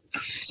products.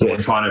 So we're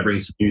trying to bring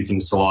some new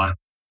things to light.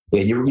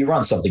 Yeah, you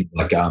run something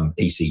like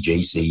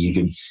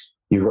ECGC,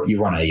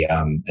 you run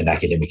an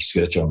academic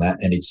search on that,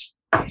 and it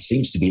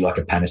seems to be like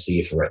a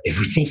panacea for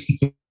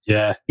everything.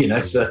 Yeah,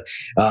 so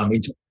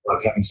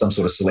like having some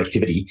sort of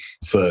selectivity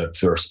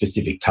for a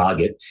specific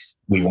target,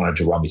 we wanted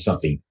to run with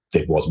something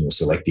that was more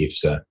selective.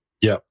 So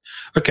yeah,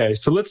 okay.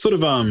 So let's sort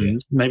of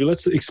maybe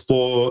let's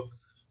explore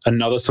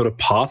another sort of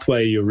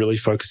pathway you're really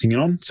focusing in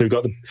on. So we've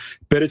got the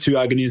beta-2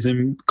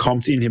 agonism,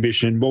 COMT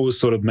inhibition. What was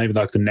sort of maybe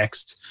like the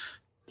next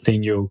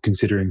thing you're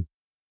considering?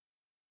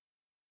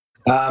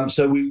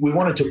 So we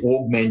wanted to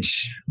augment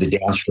the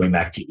downstream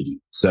activity.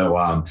 So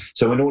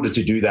in order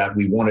to do that,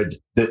 we wanted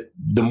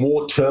the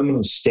more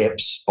terminal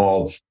steps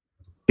of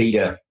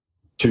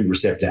beta-2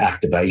 receptor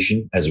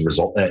activation as a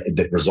result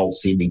that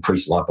results in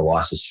increased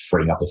lipolysis,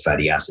 freeing up of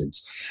fatty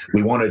acids.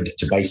 We wanted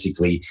to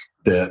basically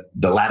the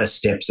latter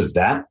steps of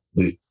that.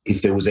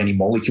 If there was any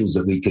molecules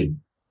that we could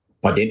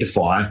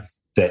identify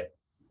that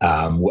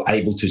were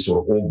able to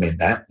sort of augment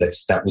that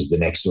was the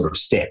next sort of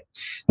step.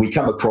 We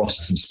come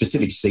across some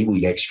specific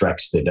seaweed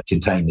extracts that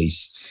contain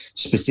these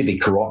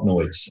specific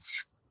carotenoids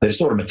that are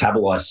sort of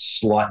metabolized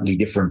slightly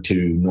different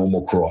to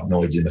normal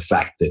carotenoids in the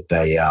fact that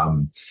they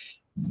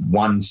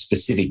one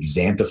specific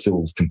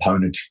xanthophyll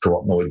component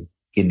carotenoid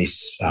in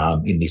this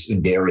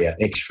Indaria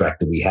extract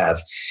that we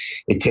have,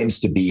 it tends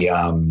to be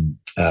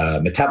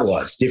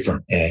metabolized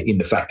different in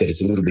the fact that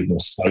it's a little bit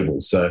more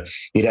stable. So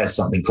it has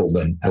something called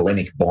an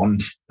alenic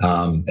bond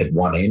at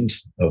one end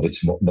of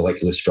its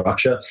molecular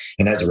structure,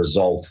 and as a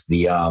result,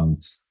 the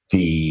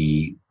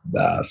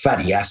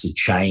fatty acid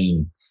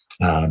chain,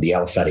 the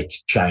aliphatic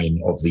chain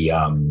of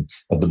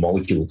the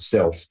molecule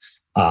itself,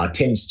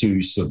 tends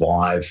to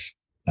survive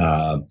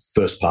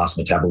first pass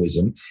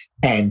metabolism,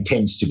 and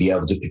tends to be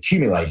able to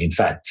accumulate in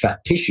fat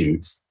tissue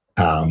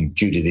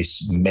due to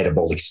this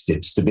metabolic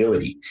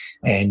stability.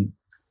 And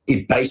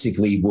it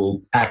basically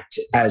will act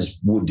as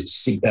would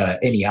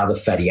any other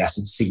fatty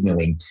acid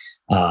signaling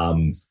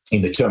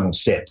in the terminal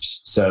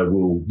steps. So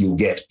you'll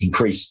get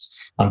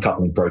increased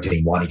uncoupling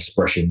protein 1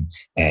 expression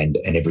and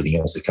everything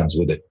else that comes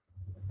with it.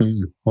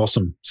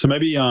 Awesome. So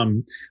maybe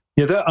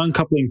that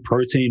uncoupling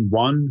protein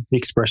 1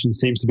 expression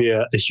seems to be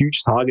a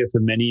huge target for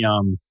many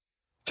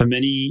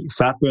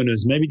fat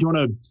burners. Maybe do you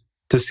want to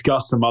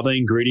discuss some other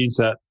ingredients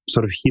that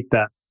sort of hit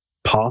that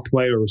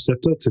pathway or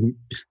receptor to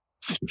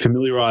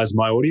familiarize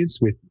my audience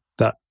with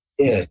that?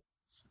 Yeah.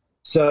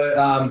 So,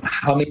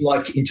 I mean,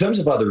 like in terms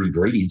of other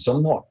ingredients,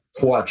 I'm not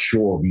quite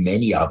sure of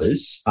many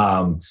others.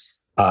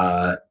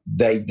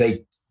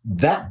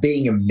 That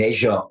being a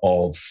measure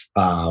of,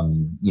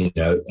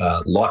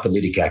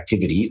 lipolytic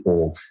activity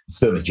or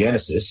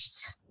thermogenesis,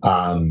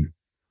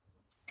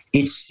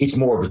 it's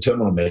more of a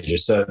terminal measure.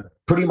 So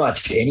pretty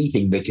much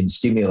anything that can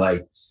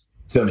stimulate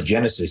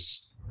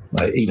thermogenesis,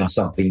 even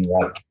something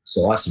like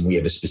psilocin, we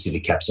have a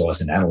specific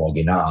capsaicin analog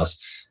in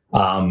ours.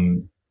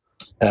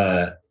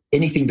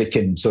 Anything that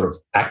can sort of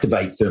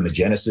activate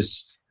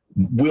thermogenesis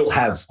will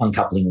have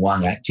uncoupling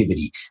 1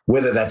 activity.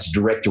 Whether that's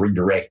direct or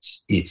indirect,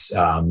 it's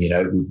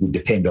would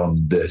depend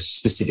on the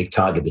specific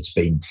target that's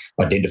been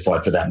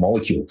identified for that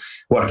molecule.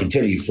 What I can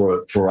tell you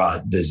for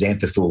the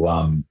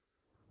xanthophyll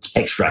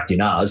extract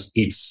in ours,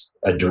 it's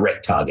a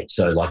direct target.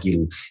 So like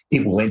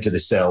it will enter the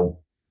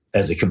cell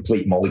as a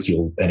complete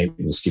molecule, and it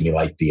will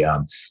stimulate the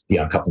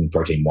uncoupling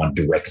protein 1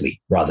 directly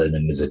rather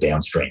than as a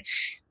downstream.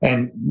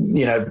 And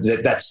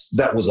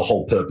that was the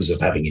whole purpose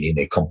of having it in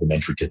there,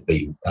 complementary to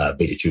the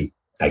beta-2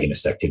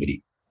 agonist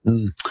activity.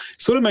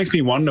 Sort of makes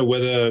me wonder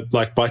whether,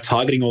 like, by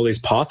targeting all these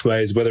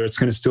pathways, whether it's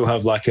going to still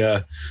have like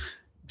a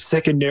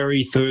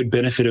secondary third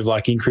benefit of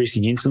like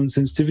increasing insulin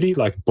sensitivity,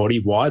 like body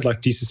wide.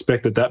 Like, do you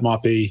suspect that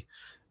might be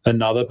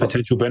another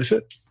potential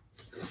benefit?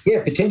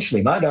 Yeah,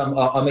 potentially, mate.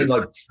 I mean,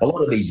 like a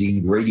lot of these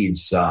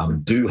ingredients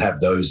do have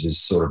those as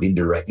sort of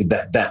indirect.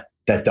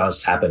 That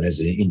does happen as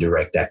an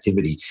indirect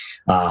activity.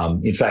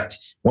 In fact,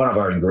 one of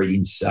our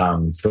ingredients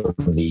from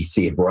the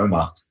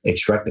theobroma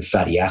extract, the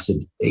fatty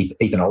acid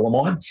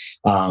ethanolamide,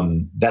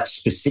 that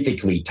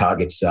specifically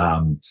targets.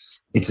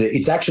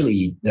 It's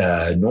actually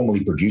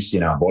normally produced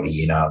in our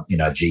body, in our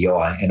GI,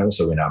 and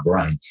also in our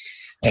brain,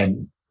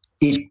 and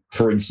it,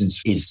 for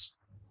instance, is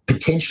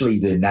potentially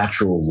the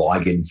natural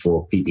ligand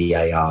for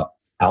PPAR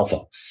alpha.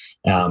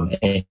 And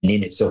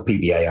in itself,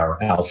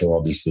 PPAR alpha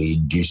obviously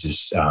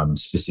induces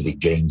specific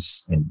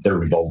genes, and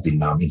they're involved in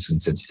insulin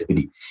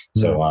sensitivity.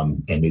 So,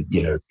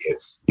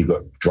 you've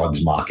got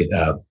drugs market,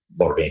 a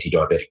lot of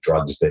anti-diabetic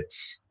drugs that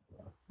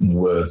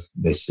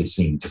they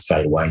seem to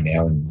fade away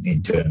now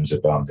in terms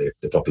of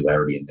the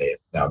popularity and their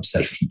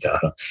safety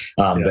data.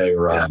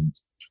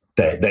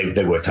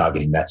 They were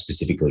targeting that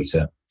specifically.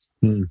 So,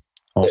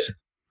 awesome.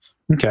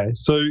 Okay,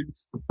 so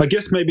I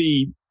guess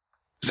maybe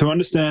to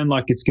understand,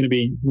 like, it's going to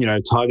be,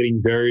 targeting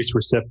various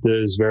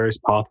receptors, various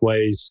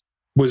pathways.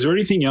 Was there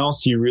anything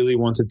else you really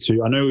wanted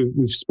to? I know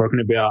we've spoken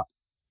about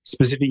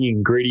specific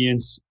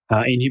ingredients,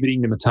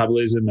 inhibiting the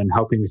metabolism and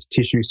helping with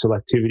tissue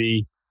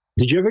selectivity.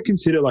 Did you ever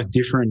consider like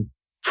different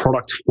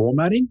product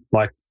formatting?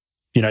 Like,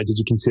 did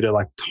you consider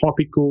like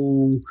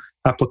topical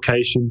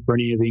application for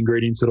any of the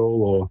ingredients at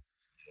all, or?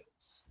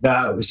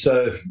 No.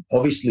 So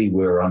obviously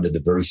we're under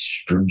the very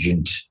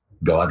stringent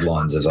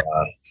guidelines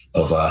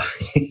of our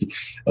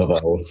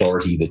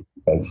authority that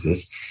makes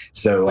this.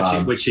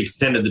 So which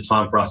extended the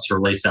time for us to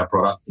release our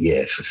product.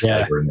 Yeah, for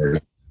flavouring.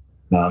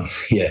 So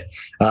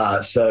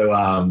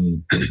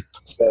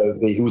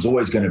it was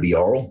always going to be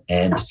oral,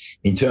 and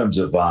in terms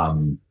of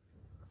the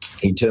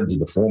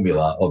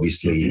formula,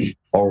 obviously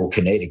oral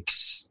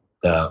kinetics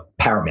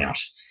paramount,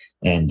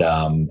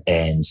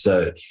 and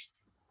so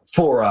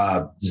for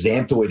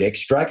xanthoid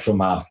extract from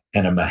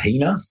and a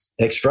mahina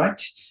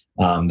extract.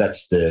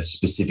 That's the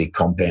specific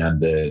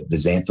compound. The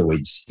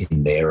xanthoids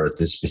in there are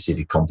the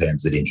specific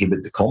compounds that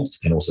inhibit the COMT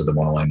and also the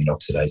monoamine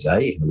oxidase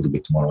A and a little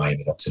bit to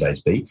monoamine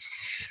oxidase B.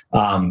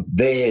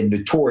 They're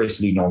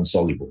notoriously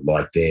non-soluble.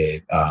 Like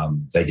they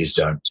just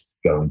don't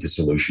go into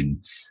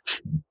solution,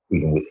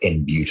 even with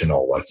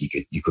N-butanol. Like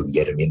you couldn't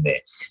get them in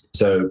there.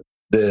 So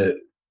the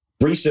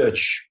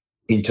research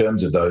in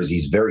terms of those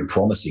is very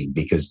promising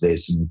because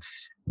there's some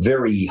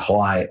very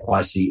high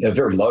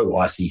very low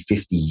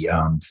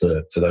IC50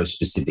 for those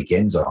specific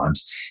enzymes,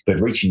 but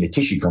reaching the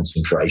tissue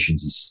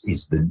concentrations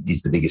is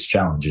the biggest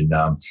challenge. And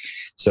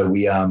so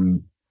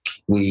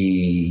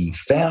we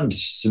found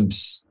some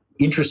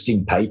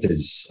interesting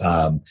papers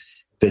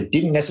that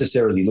didn't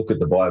necessarily look at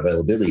the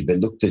bioavailability, but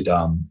looked at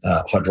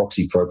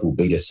hydroxypropyl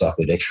beta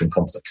cyclodextrin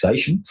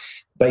complexation,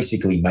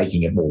 basically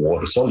making it more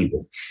water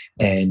soluble.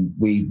 And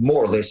we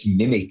more or less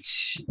mimicked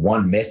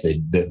one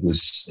method that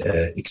was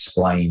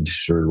explained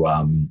through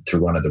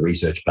one of the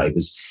research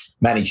papers,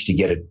 managed to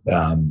get it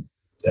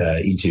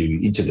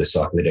into the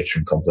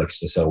cyclodextrin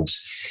complex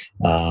themselves,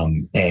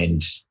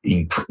 and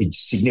it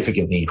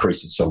significantly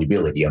increased its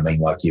solubility. I mean,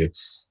 like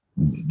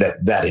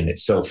that in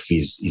itself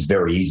is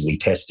very easily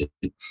tested.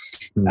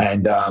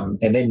 And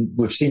then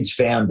we've since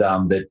found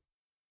that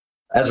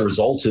as a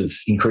result of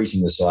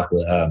increasing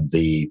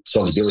the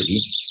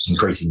solubility,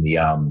 increasing the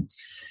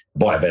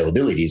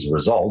bioavailability as a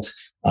result,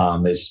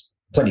 there's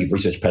plenty of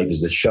research papers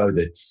that show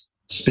that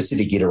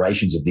specific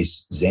iterations of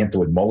this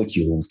xanthoid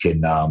molecule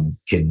can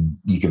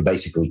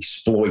basically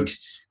exploit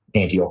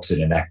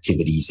antioxidant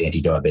activities,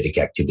 anti-diabetic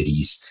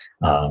activities,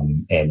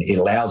 and it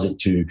allows it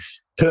to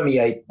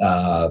permeate,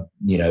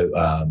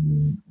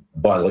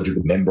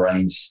 biological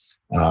membranes,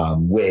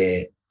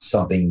 where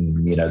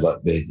something, like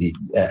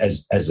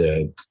as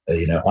a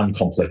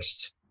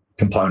uncomplexed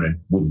component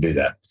wouldn't do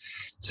that.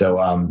 So,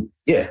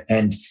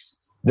 and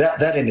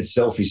that in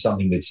itself is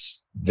something that's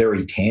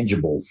very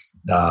tangible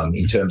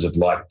in terms of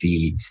like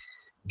the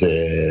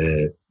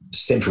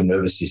central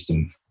nervous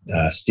system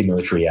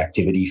stimulatory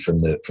activity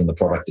from the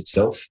product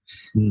itself.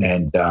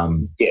 And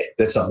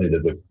that's something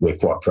that we're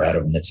quite proud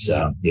of, and that's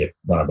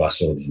one of our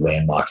sort of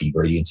landmark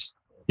ingredients.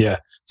 Yeah,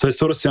 so it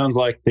sort of sounds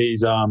like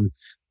these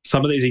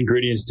some of these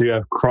ingredients do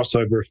have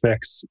crossover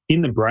effects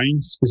in the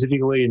brain,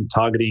 specifically in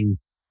targeting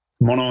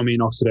monoamine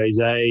oxidase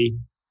A,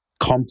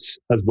 COMT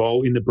as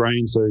well in the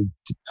brain, so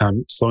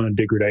slowing the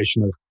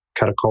degradation of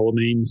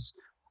catecholamines.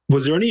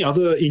 Was there any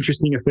other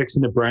interesting effects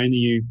in the brain that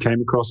you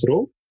came across at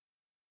all?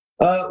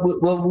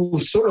 Well, we're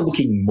sort of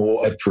looking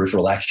more at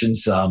peripheral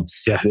actions.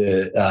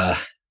 The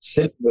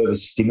central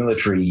nervous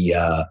stimulatory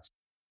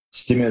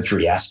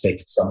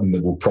aspect is something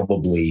that we'll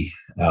probably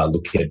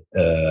look at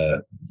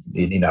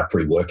in our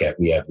pre-workout.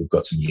 We've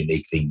got some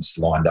unique things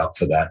lined up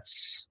for that,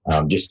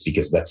 just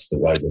because that's the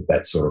way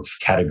that sort of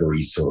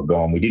category's sort of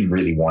gone. We didn't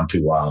really want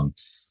to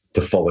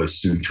follow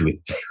suit with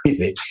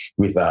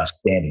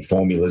standard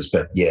formulas,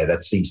 but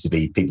that seems to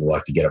be, people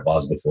like to get a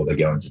buzz before they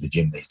go into the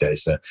gym these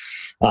days. So,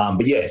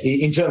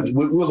 in terms,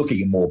 we're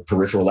looking at more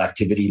peripheral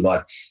activity.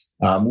 Like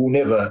we'll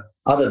never,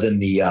 other than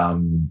the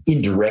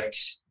indirect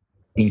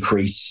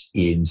increase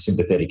in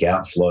sympathetic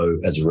outflow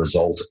as a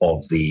result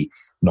of the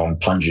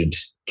non-pungent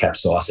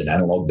capsaicin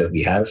analog that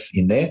we have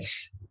in there.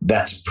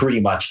 That's pretty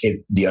much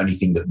the only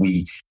thing that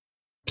we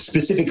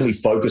specifically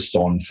focused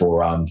on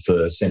for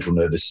central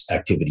nervous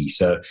activity.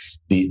 So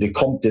the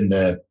COMT and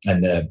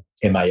the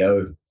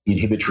MAO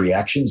inhibitory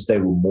actions, they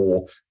were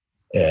more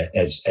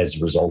as a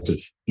result of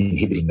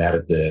inhibiting that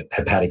at the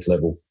hepatic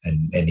level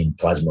and in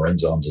plasma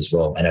enzymes as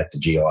well, and at the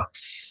GI.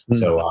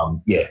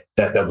 So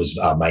that was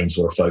our main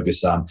sort of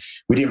focus.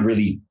 We didn't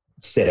really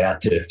set out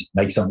to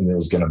make something that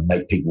was going to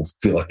make people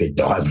feel like they're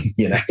dying,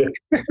 It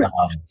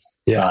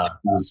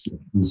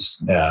was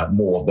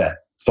more of that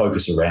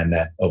focus around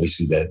that,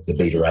 obviously the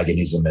beta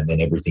agonism, and then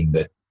everything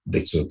that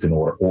sort of can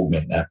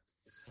augment that.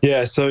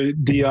 Yeah, so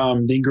the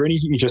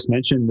ingredient you just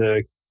mentioned,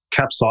 the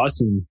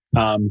capsaicin,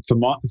 for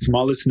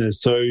my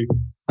listeners, so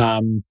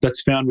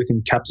that's found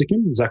within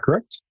capsicum, is that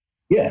correct?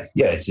 Yeah,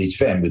 it's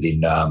found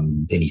within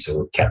any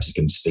sort of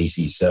capsicum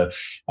species. So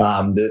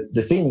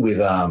the thing with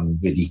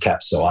the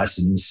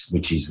capsaicins,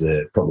 which is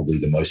probably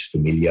the most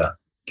familiar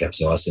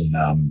capsaicin,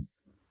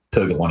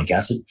 pergolonic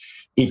acid,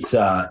 it's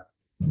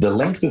the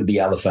length of the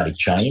aliphatic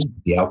chain,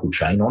 the alkyl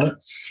chain on it,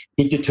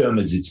 it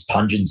determines its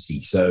pungency.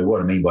 So what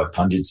I mean by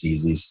pungency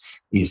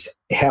is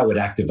how it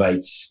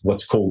activates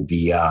what's called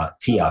the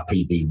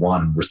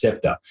TRPV1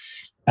 receptor.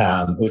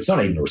 It's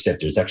not even a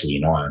receptor; it's actually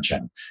an ion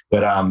channel.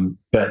 But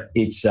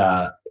it's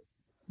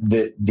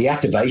the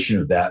activation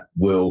of that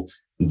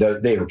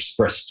they're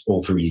expressed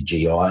all through your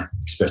GI,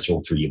 expressed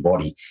all through your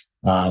body.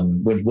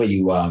 Where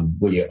you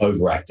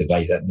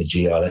overactivate that in the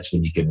GI, that's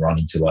when you can run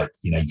into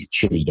your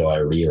chili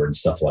diarrhea and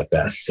stuff like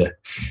that. So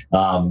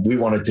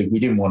we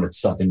didn't want it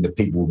something that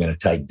people were going to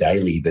take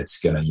daily that's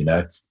going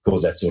to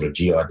cause that sort of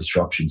GI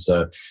disruption.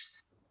 So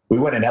we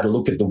went and had a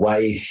look at the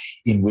way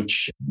in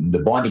which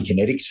the binding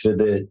kinetics for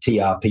the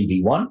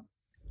TRPV1,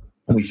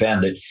 and we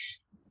found that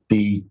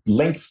the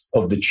length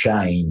of the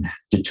chain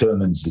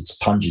determines its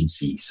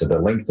pungency. So the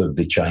length of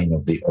the chain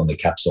on the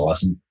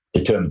capsaicin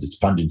determines its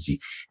pungency,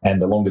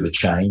 and the longer the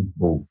chain,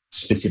 or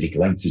specific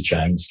lengths of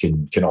chains,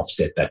 can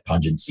offset that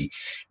pungency.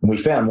 And we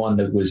found one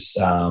that was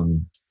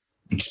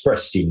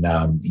expressed in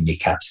your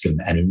capsicum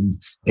annuum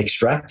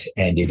extract,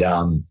 and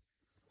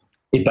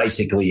it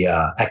basically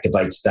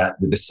activates that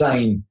with the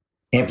same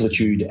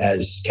amplitude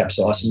as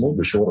capsaicin would,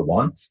 a shorter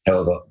one.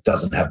 However, it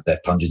doesn't have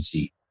that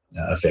pungency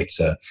effect.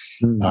 So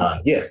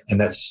and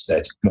that's so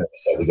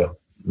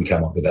we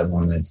come up with that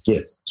one then.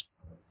 Yeah.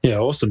 Yeah,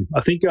 awesome.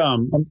 I think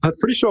I'm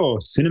pretty sure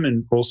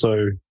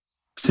cinnamaldehyde,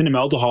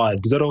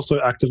 does that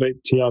also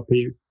activate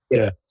TRP?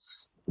 Yeah,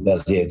 it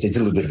does. Yeah, it's a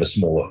little bit of a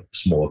smaller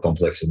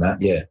complex than that.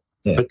 Yeah.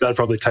 But that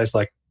probably tastes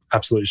like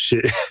absolute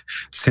shit.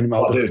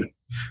 Cinnamaldehyde.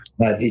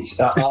 It's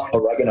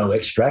oregano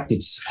extract.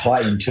 It's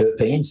high in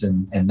terpenes,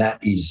 and that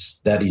is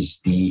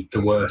the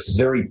worst,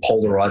 very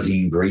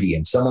polarizing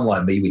ingredient. Someone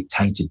like me with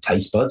tainted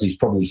taste buds, who's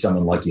probably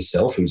someone like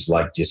yourself, who's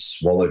just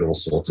swallowed all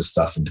sorts of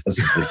stuff and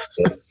doesn't.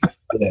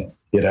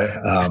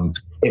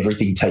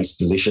 Everything tastes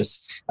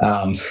delicious.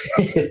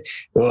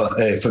 Well,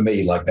 for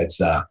me,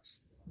 that's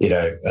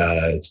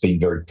it's been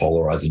very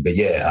polarizing. But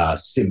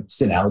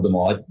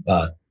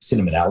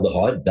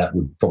cinnamaldehyde, that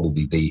would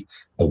probably be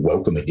a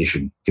welcome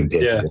addition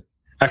compared to.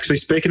 Actually,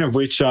 speaking of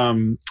which,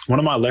 one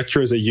of my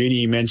lecturers at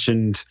uni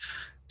mentioned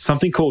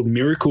something called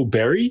Miracle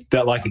Berry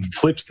that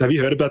flips. Have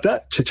you heard about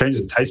that?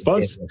 Changes the taste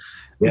buds.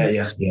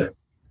 Yeah.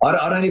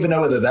 I don't even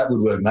know whether that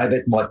would work, mate.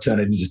 That might turn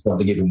it into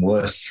something even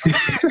worse.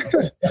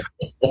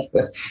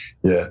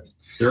 Yeah.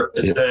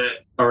 The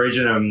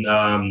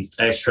Originum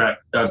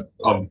extract,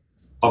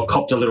 I've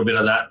copped a little bit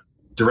of that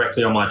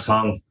directly on my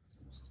tongue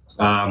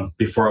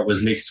before it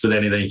was mixed with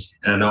anything,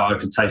 and I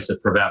could taste it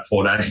for about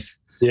 4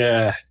 days.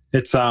 Yeah.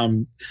 It's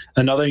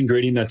another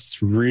ingredient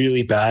that's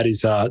really bad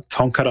is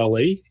tonkat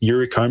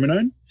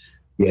uricomanone.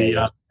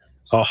 Yeah.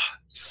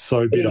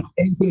 So bitter.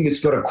 Anything that's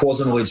got a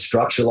quasinoid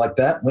structure like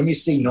that, when you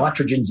see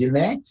nitrogens in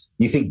there,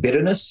 you think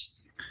bitterness.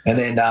 And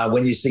then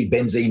when you see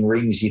benzene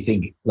rings, you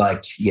think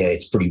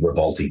it's pretty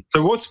revolting.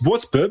 So what's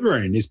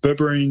berberine? Is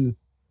berberine?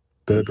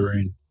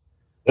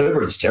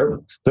 Berberine's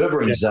terrible.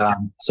 Berberine's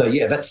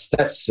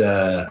that's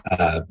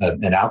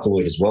an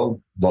alkaloid as well.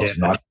 Lots of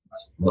nitrogen.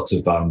 Lots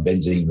of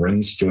benzene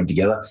rings joined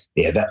together.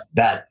 Yeah,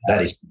 that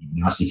is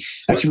nasty.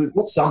 Actually, we've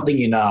got something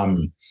in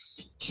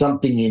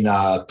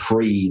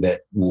pre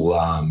that will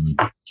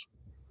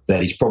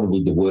that is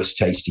probably the worst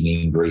tasting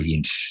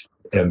ingredient.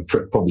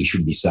 Probably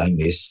shouldn't be saying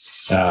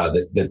this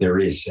that there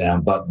is,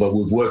 but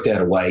we've worked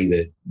out a way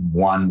that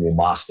one will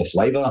mask the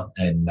flavour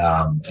and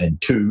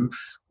two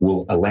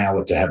will allow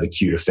it to have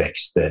acute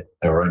effects that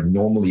are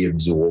normally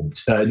observed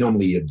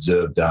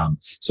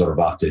sort of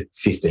after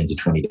 15 to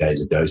 20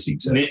 days of dosing.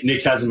 So.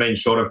 Nick hasn't been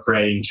short of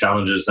creating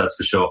challenges, that's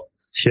for sure.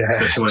 Yeah,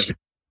 especially when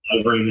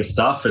delivering this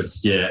stuff,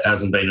 it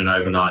hasn't been an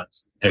overnight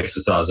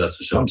exercise, that's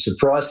for sure. I'm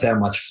surprised how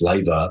much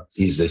flavour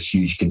is a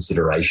huge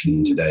consideration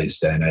in today's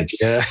day and age.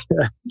 Yeah.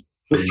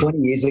 15, 20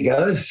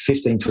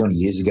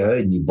 years ago,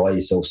 and you buy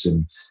yourself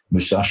some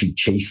Musashi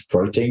Chief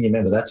protein, you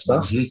remember that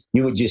stuff? Mm-hmm.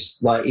 You would just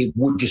it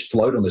would just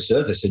float on the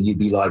surface, and you'd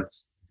be like,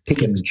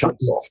 picking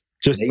chunks off.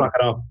 Just suck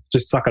it up.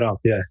 Just suck it up.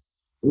 Yeah.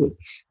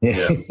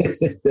 Yeah.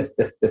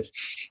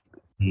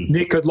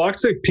 Nick, I'd like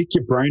to pick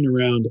your brain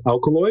around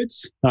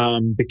alkaloids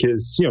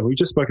because, we've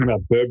just spoken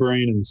about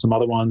berberine and some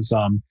other ones.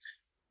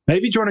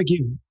 Maybe do you want to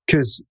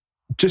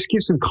just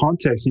give some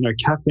context.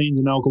 Caffeine's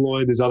an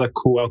alkaloid. There's other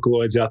cool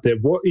alkaloids out there.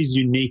 What is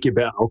unique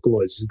about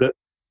alkaloids?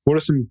 What are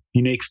some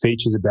unique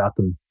features about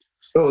them?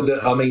 Oh,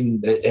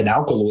 an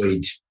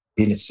alkaloid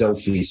in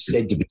itself is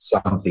said to be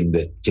something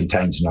that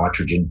contains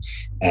nitrogen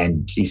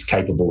and is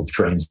capable of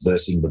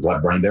traversing the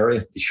blood-brain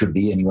barrier. It should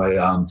be anyway.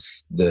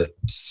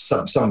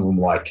 Some of them,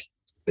 like,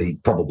 they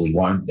probably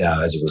won't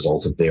as a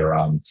result of their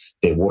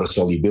water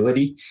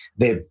solubility.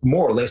 They're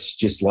more or less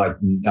just like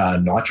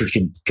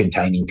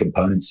nitrogen-containing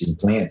components in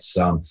plants.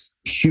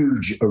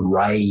 Huge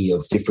array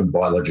of different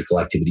biological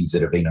activities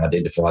that have been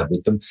identified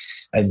with them.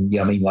 And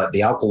like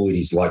the alkaloid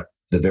is like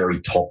the very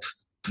top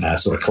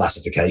sort of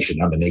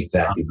classification. Underneath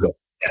that, you've got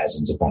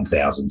thousands upon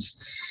thousands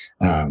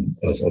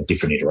of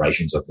different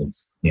iterations of them.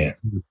 Yeah.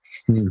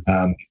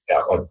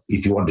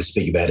 If you wanted to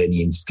speak about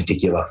any in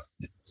particular,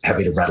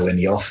 happy to rattle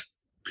any off.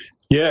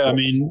 Yeah, I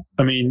mean,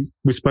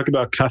 we spoke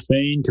about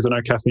caffeine because I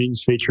know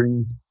caffeine's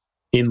featuring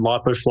in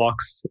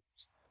Lipoflux.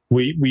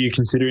 Were you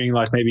considering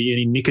like maybe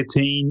any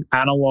nicotine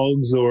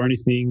analogs or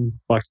anything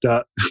like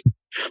that?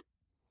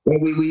 Well,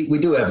 we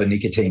do have a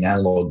nicotine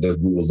analog that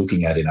we were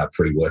looking at in our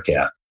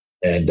pre-workout,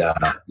 and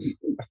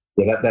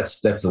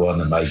that's the one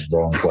that made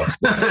Ron quite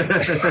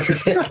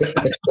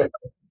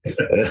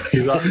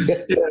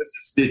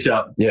stitch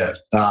up. Yeah,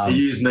 he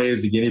used me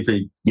as the guinea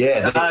pig.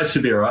 Yeah, that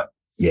should be all right.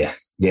 Yeah.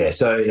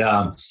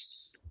 So,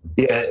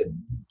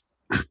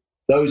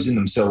 those in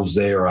themselves,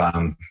 they're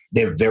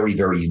very,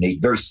 very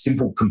unique, very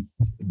simple.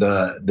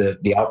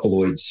 The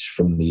alkaloids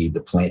from the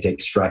plant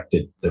extract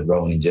that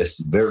Rowan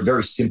ingests, very,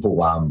 very simple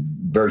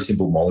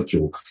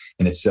molecule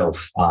in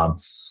itself.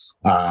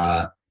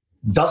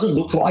 Doesn't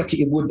look like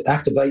it would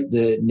activate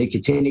the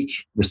nicotinic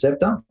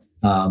receptor.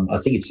 I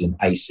think it's an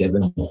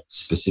A7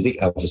 specific,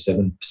 alpha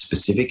 7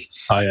 specific.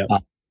 Oh yeah,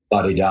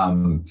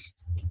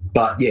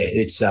 But yeah,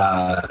 it's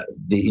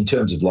in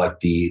terms of like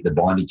the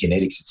binding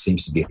kinetics, it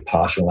seems to be a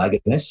partial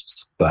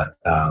agonist. But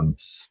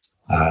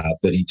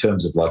in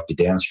terms of like the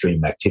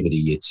downstream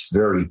activity, it's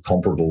very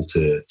comparable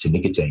to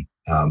nicotine.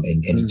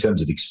 And in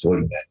terms of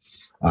exploiting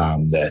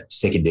that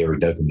secondary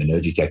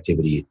dopaminergic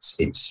activity,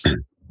 it's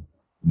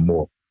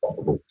more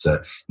comparable. So,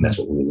 and that's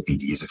what we were looking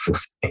to use it for.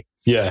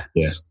 Yeah.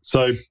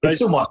 So it's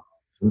still my.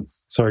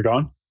 Sorry, go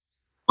on.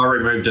 I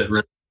removed it.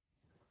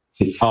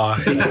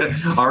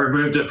 I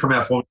removed it from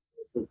our formula.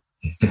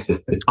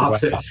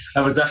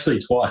 It was actually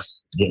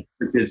twice. Yeah.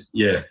 Because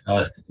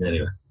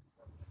anyway.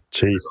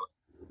 Jeez.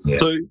 Yeah.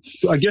 So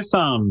I guess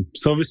so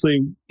obviously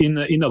in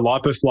the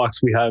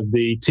Lipoflux we have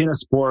the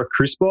Tinospora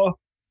crispa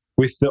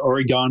with the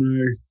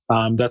oregano.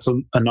 That's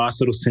a nice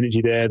little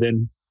synergy there.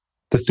 Then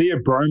the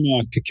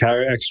Theobroma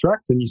cacao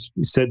extract, and you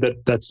said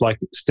that's like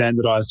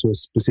standardized to a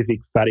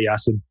specific fatty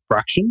acid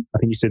fraction. I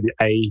think you said the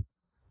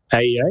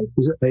AEA.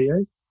 Is it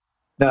AEA?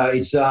 No,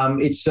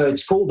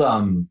 it's called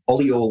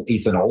oleol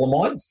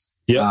ethanolamide.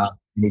 Yeah.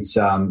 It's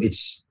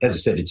as I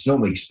said, it's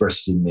normally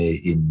expressed in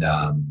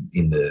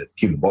the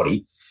human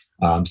body.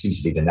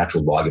 Seems to be the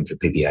natural ligand for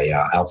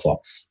PPAR alpha.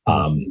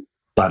 And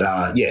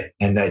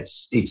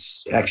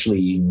it's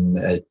actually in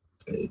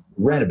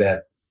around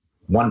about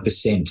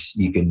 1%.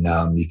 You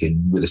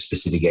can with a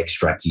specific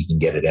extract you can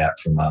get it out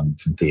from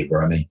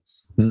theobromine.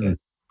 Yeah.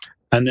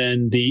 And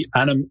then the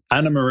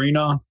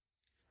Anamarina.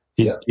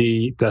 That's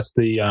the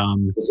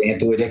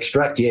xanthoid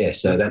extract, yeah.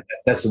 So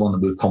that's the one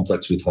that we've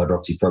complexed with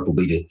hydroxypropyl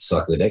beta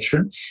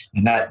cyclodextrin,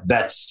 and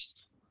that's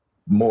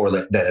more or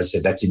less, as I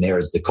said, that's in there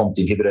as the COMT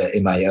inhibitor,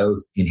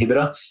 MAO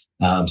inhibitor.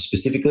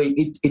 Specifically,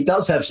 it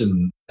does have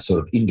some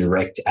sort of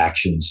indirect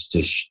actions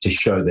to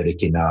show that it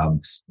can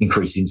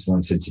increase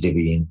insulin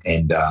sensitivity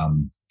and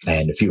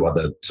a few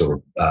other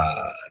sort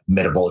of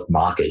metabolic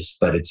markers.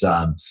 But it's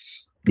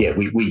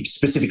we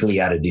specifically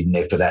added in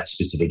there for that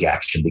specific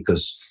action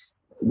because.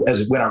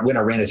 When I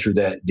ran it through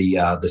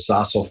the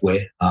SAR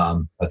software, I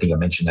think I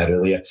mentioned that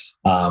earlier.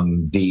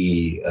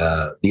 The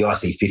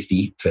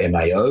IC50 for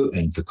MAO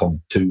and for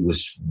COM2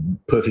 was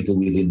perfectly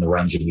within the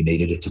range that we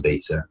needed it to be.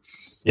 So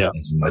yeah,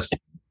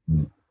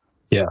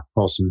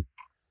 awesome.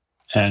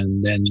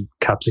 And then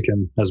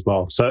capsicum as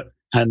well. So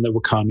and the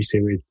wakame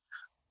seaweed.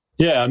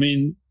 Yeah, I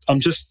mean,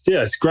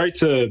 it's great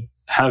to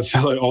have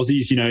fellow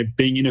Aussies,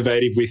 being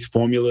innovative with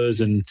formulas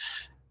and.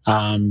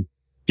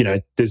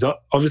 There's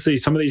obviously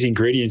some of these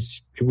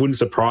ingredients, it wouldn't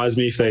surprise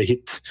me if they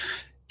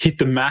hit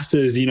the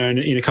masses, in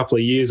a couple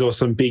of years, or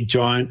some big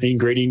giant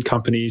ingredient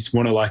companies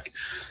want to like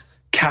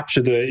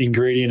capture the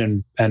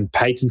ingredient and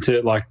patent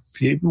it. Like,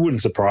 it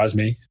wouldn't surprise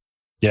me.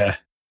 Yeah.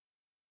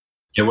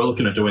 Yeah, we're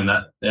looking at doing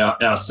that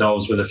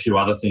ourselves with a few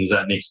other things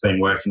that Nick's been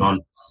working on,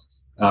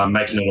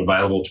 making it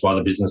available to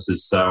other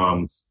businesses.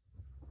 So,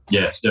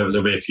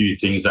 there'll be a few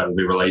things that we'll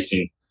be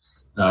releasing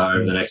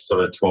over the next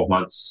sort of 12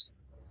 months.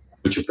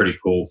 Which are pretty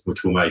cool,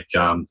 which we'll make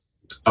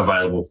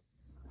available.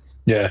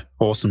 Yeah,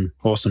 awesome.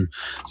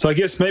 So I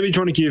guess maybe do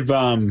you want to give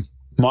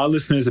my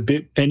listeners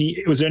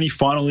was there any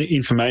final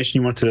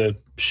information you wanted to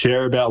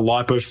share about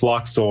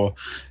Lipoflux or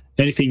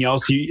anything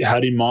else you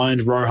had in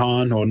mind,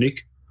 Rohan or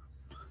Nick?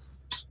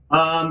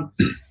 No,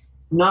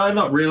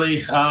 not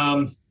really.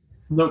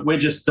 Look, we're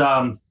just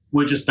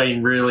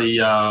been really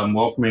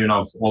welcoming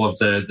of all of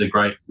the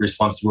great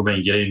responses we've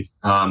been getting.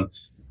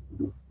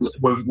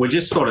 We've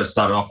just sort of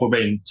started off. We've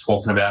been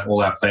talking about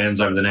all our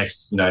plans over the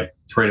next 3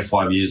 to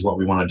 5 years, what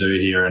we want to do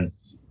here, and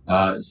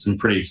some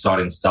pretty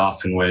exciting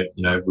stuff. And we're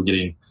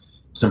getting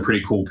some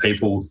pretty cool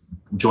people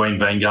join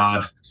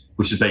Vanguard,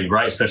 which has been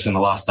great, especially in the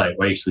last 8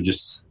 weeks. We're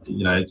just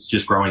it's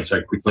just growing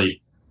so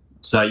quickly.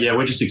 So yeah,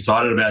 we're just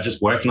excited about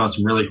just working on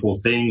some really cool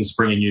things,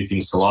 bringing new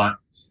things to light,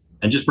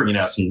 and just bringing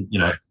out some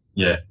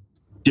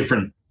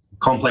different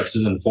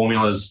complexes and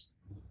formulas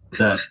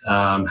that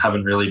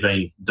haven't really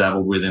been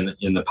dabbled with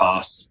in the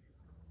past.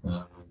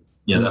 That's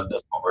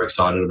what we're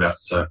excited about.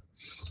 So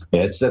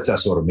yeah, that's our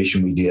sort of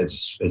mission. We do,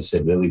 as I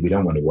said earlier, we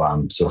don't want to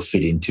sort of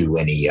fit into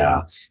any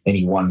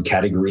one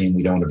category, and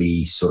we don't want to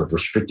be sort of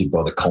restricted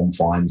by the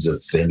confines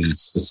of any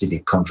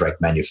specific contract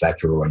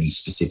manufacturer or any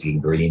specific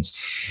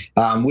ingredients.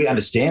 We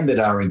understand that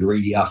our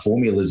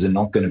formulas are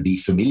not going to be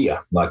familiar.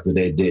 Like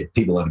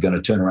people are going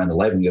to turn around the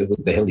lab and go,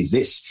 "What the hell is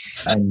this?"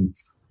 And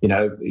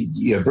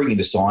bringing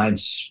the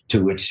science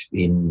to it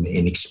in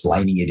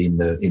explaining it in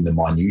the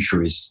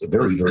minutiae is a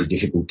very, very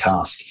difficult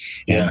task.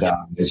 Yeah.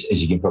 And as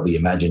you can probably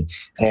imagine.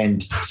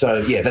 And so,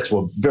 yeah, that's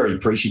what very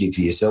appreciative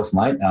for yourself,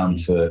 mate,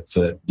 for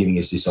giving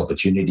us this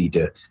opportunity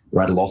to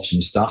rattle off some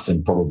stuff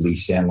and probably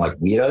sound like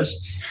weirdos,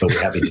 but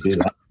we're happy to do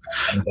that.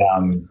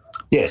 And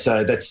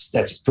so that's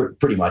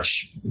pretty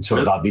much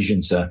sort of our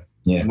vision. So.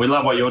 Yeah, we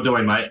love what you're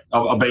doing, mate.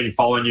 I've been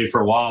following you for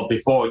a while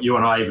before you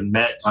and I even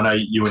met. I know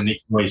you and Nick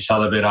knew each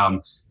other, but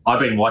I've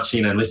been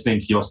watching and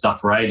listening to your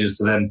stuff for ages.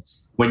 So then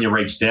when you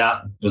reached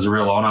out, it was a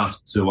real honour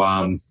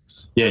to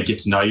get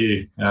to know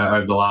you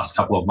over the last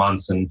couple of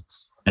months and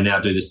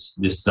now do this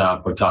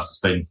podcast. It's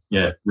been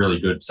really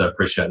good. So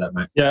appreciate that,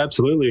 mate. Yeah,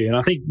 absolutely. And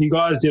I think you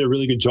guys did a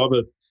really good job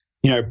of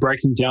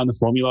breaking down the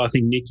formula. I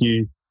think Nick,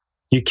 you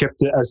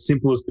kept it as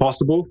simple as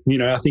possible.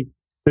 I think.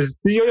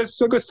 You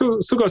still got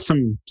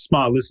some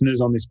smart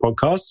listeners on this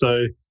podcast,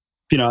 so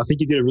I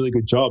think you did a really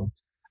good job.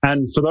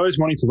 And for those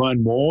wanting to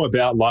learn more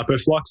about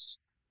Lipoflux,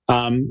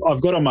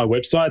 I've got on my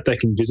website, they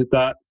can visit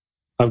that.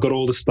 I've got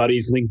all the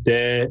studies linked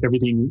there,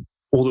 everything,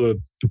 all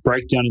the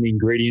breakdown of the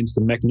ingredients,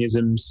 the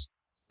mechanisms.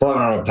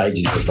 500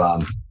 pages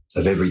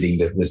of everything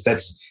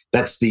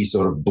that's the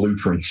sort of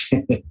blueprint.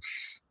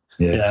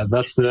 Yeah,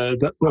 that's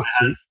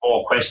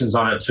more questions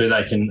on it too.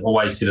 They can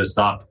always hit us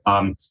up.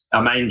 Our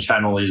main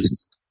channel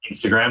is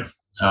Instagram,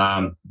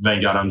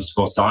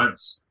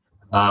 Vanguard_science,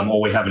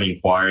 or we have an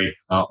inquiry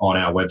on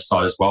our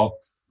website as well,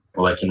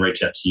 or they can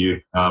reach out to you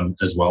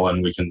as well,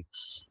 and you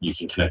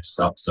can connect us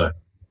up. So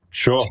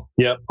sure,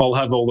 yeah, I'll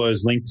have all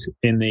those linked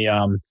in the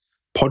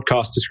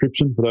podcast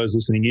description for those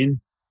listening in.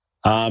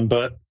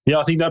 But yeah,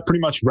 I think that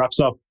pretty much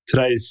wraps up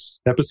today's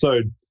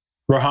episode.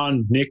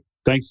 Rohan, Nick,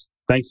 thanks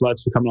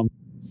lads for coming on.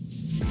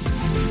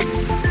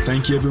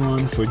 Thank you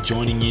everyone for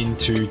joining in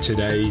to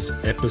today's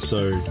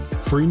episode.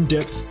 For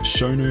in-depth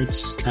show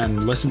notes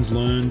and lessons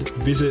learned,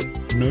 visit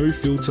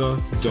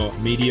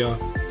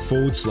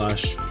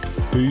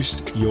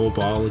nofilter.media/boost your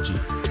biology.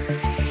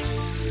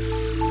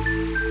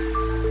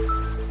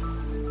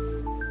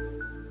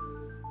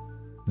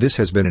 This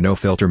has been a No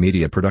Filter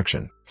Media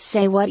production.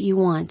 Say what you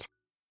want.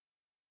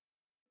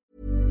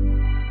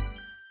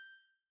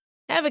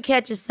 Ever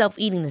catch yourself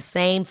eating the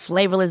same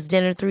flavorless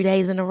dinner 3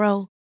 days in a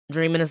row?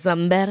 Dreaming of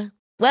something better?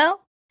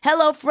 Well,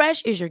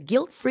 HelloFresh is your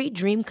guilt-free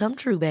dream come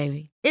true,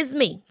 baby. It's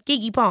me,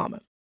 Keke Palmer.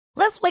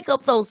 Let's wake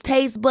up those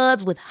taste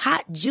buds with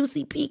hot,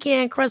 juicy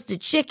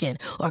pecan-crusted chicken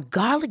or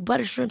garlic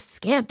butter shrimp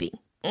scampi.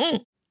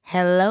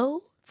 Hello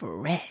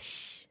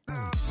Fresh.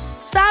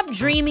 Stop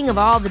dreaming of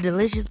all the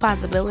delicious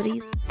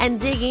possibilities and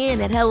dig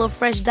in at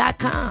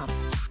HelloFresh.com.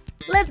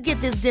 Let's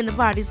get this dinner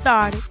party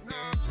started.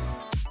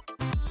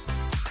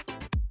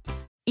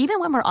 Even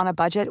when we're on a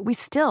budget, we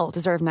still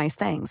deserve nice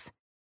things.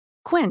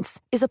 Quince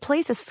is a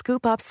place to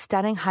scoop up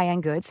stunning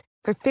high-end goods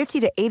for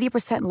 50 to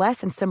 80% less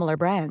than similar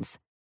brands.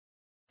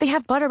 They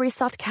have buttery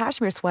soft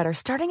cashmere sweaters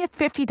starting at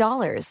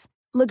 $50,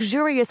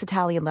 luxurious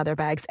Italian leather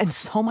bags, and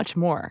so much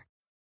more.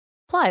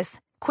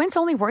 Plus, Quince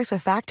only works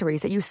with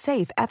factories that use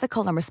safe,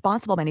 ethical, and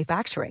responsible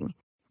manufacturing.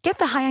 Get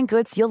the high-end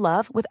goods you'll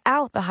love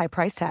without the high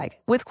price tag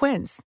with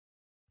Quince.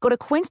 Go to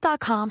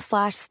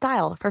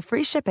quince.com/style for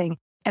free shipping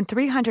and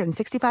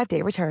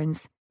 365-day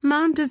returns.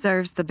 Mom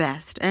deserves the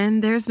best,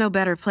 and there's no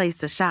better place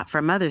to shop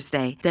for Mother's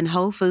Day than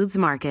Whole Foods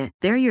Market.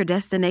 They're your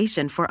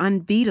destination for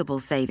unbeatable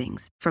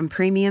savings, from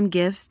premium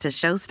gifts to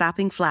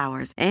show-stopping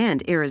flowers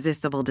and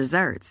irresistible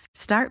desserts.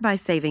 Start by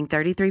saving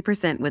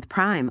 33% with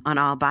Prime on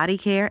all body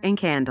care and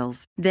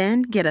candles.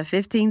 Then get a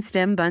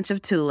 15-stem bunch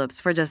of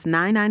tulips for just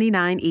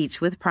 $9.99 each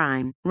with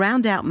Prime.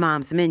 Round out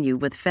Mom's menu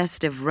with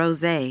festive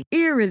rosé,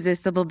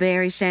 irresistible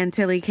berry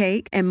chantilly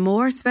cake, and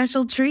more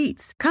special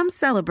treats. Come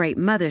celebrate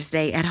Mother's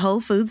Day at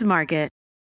Whole Foods Market.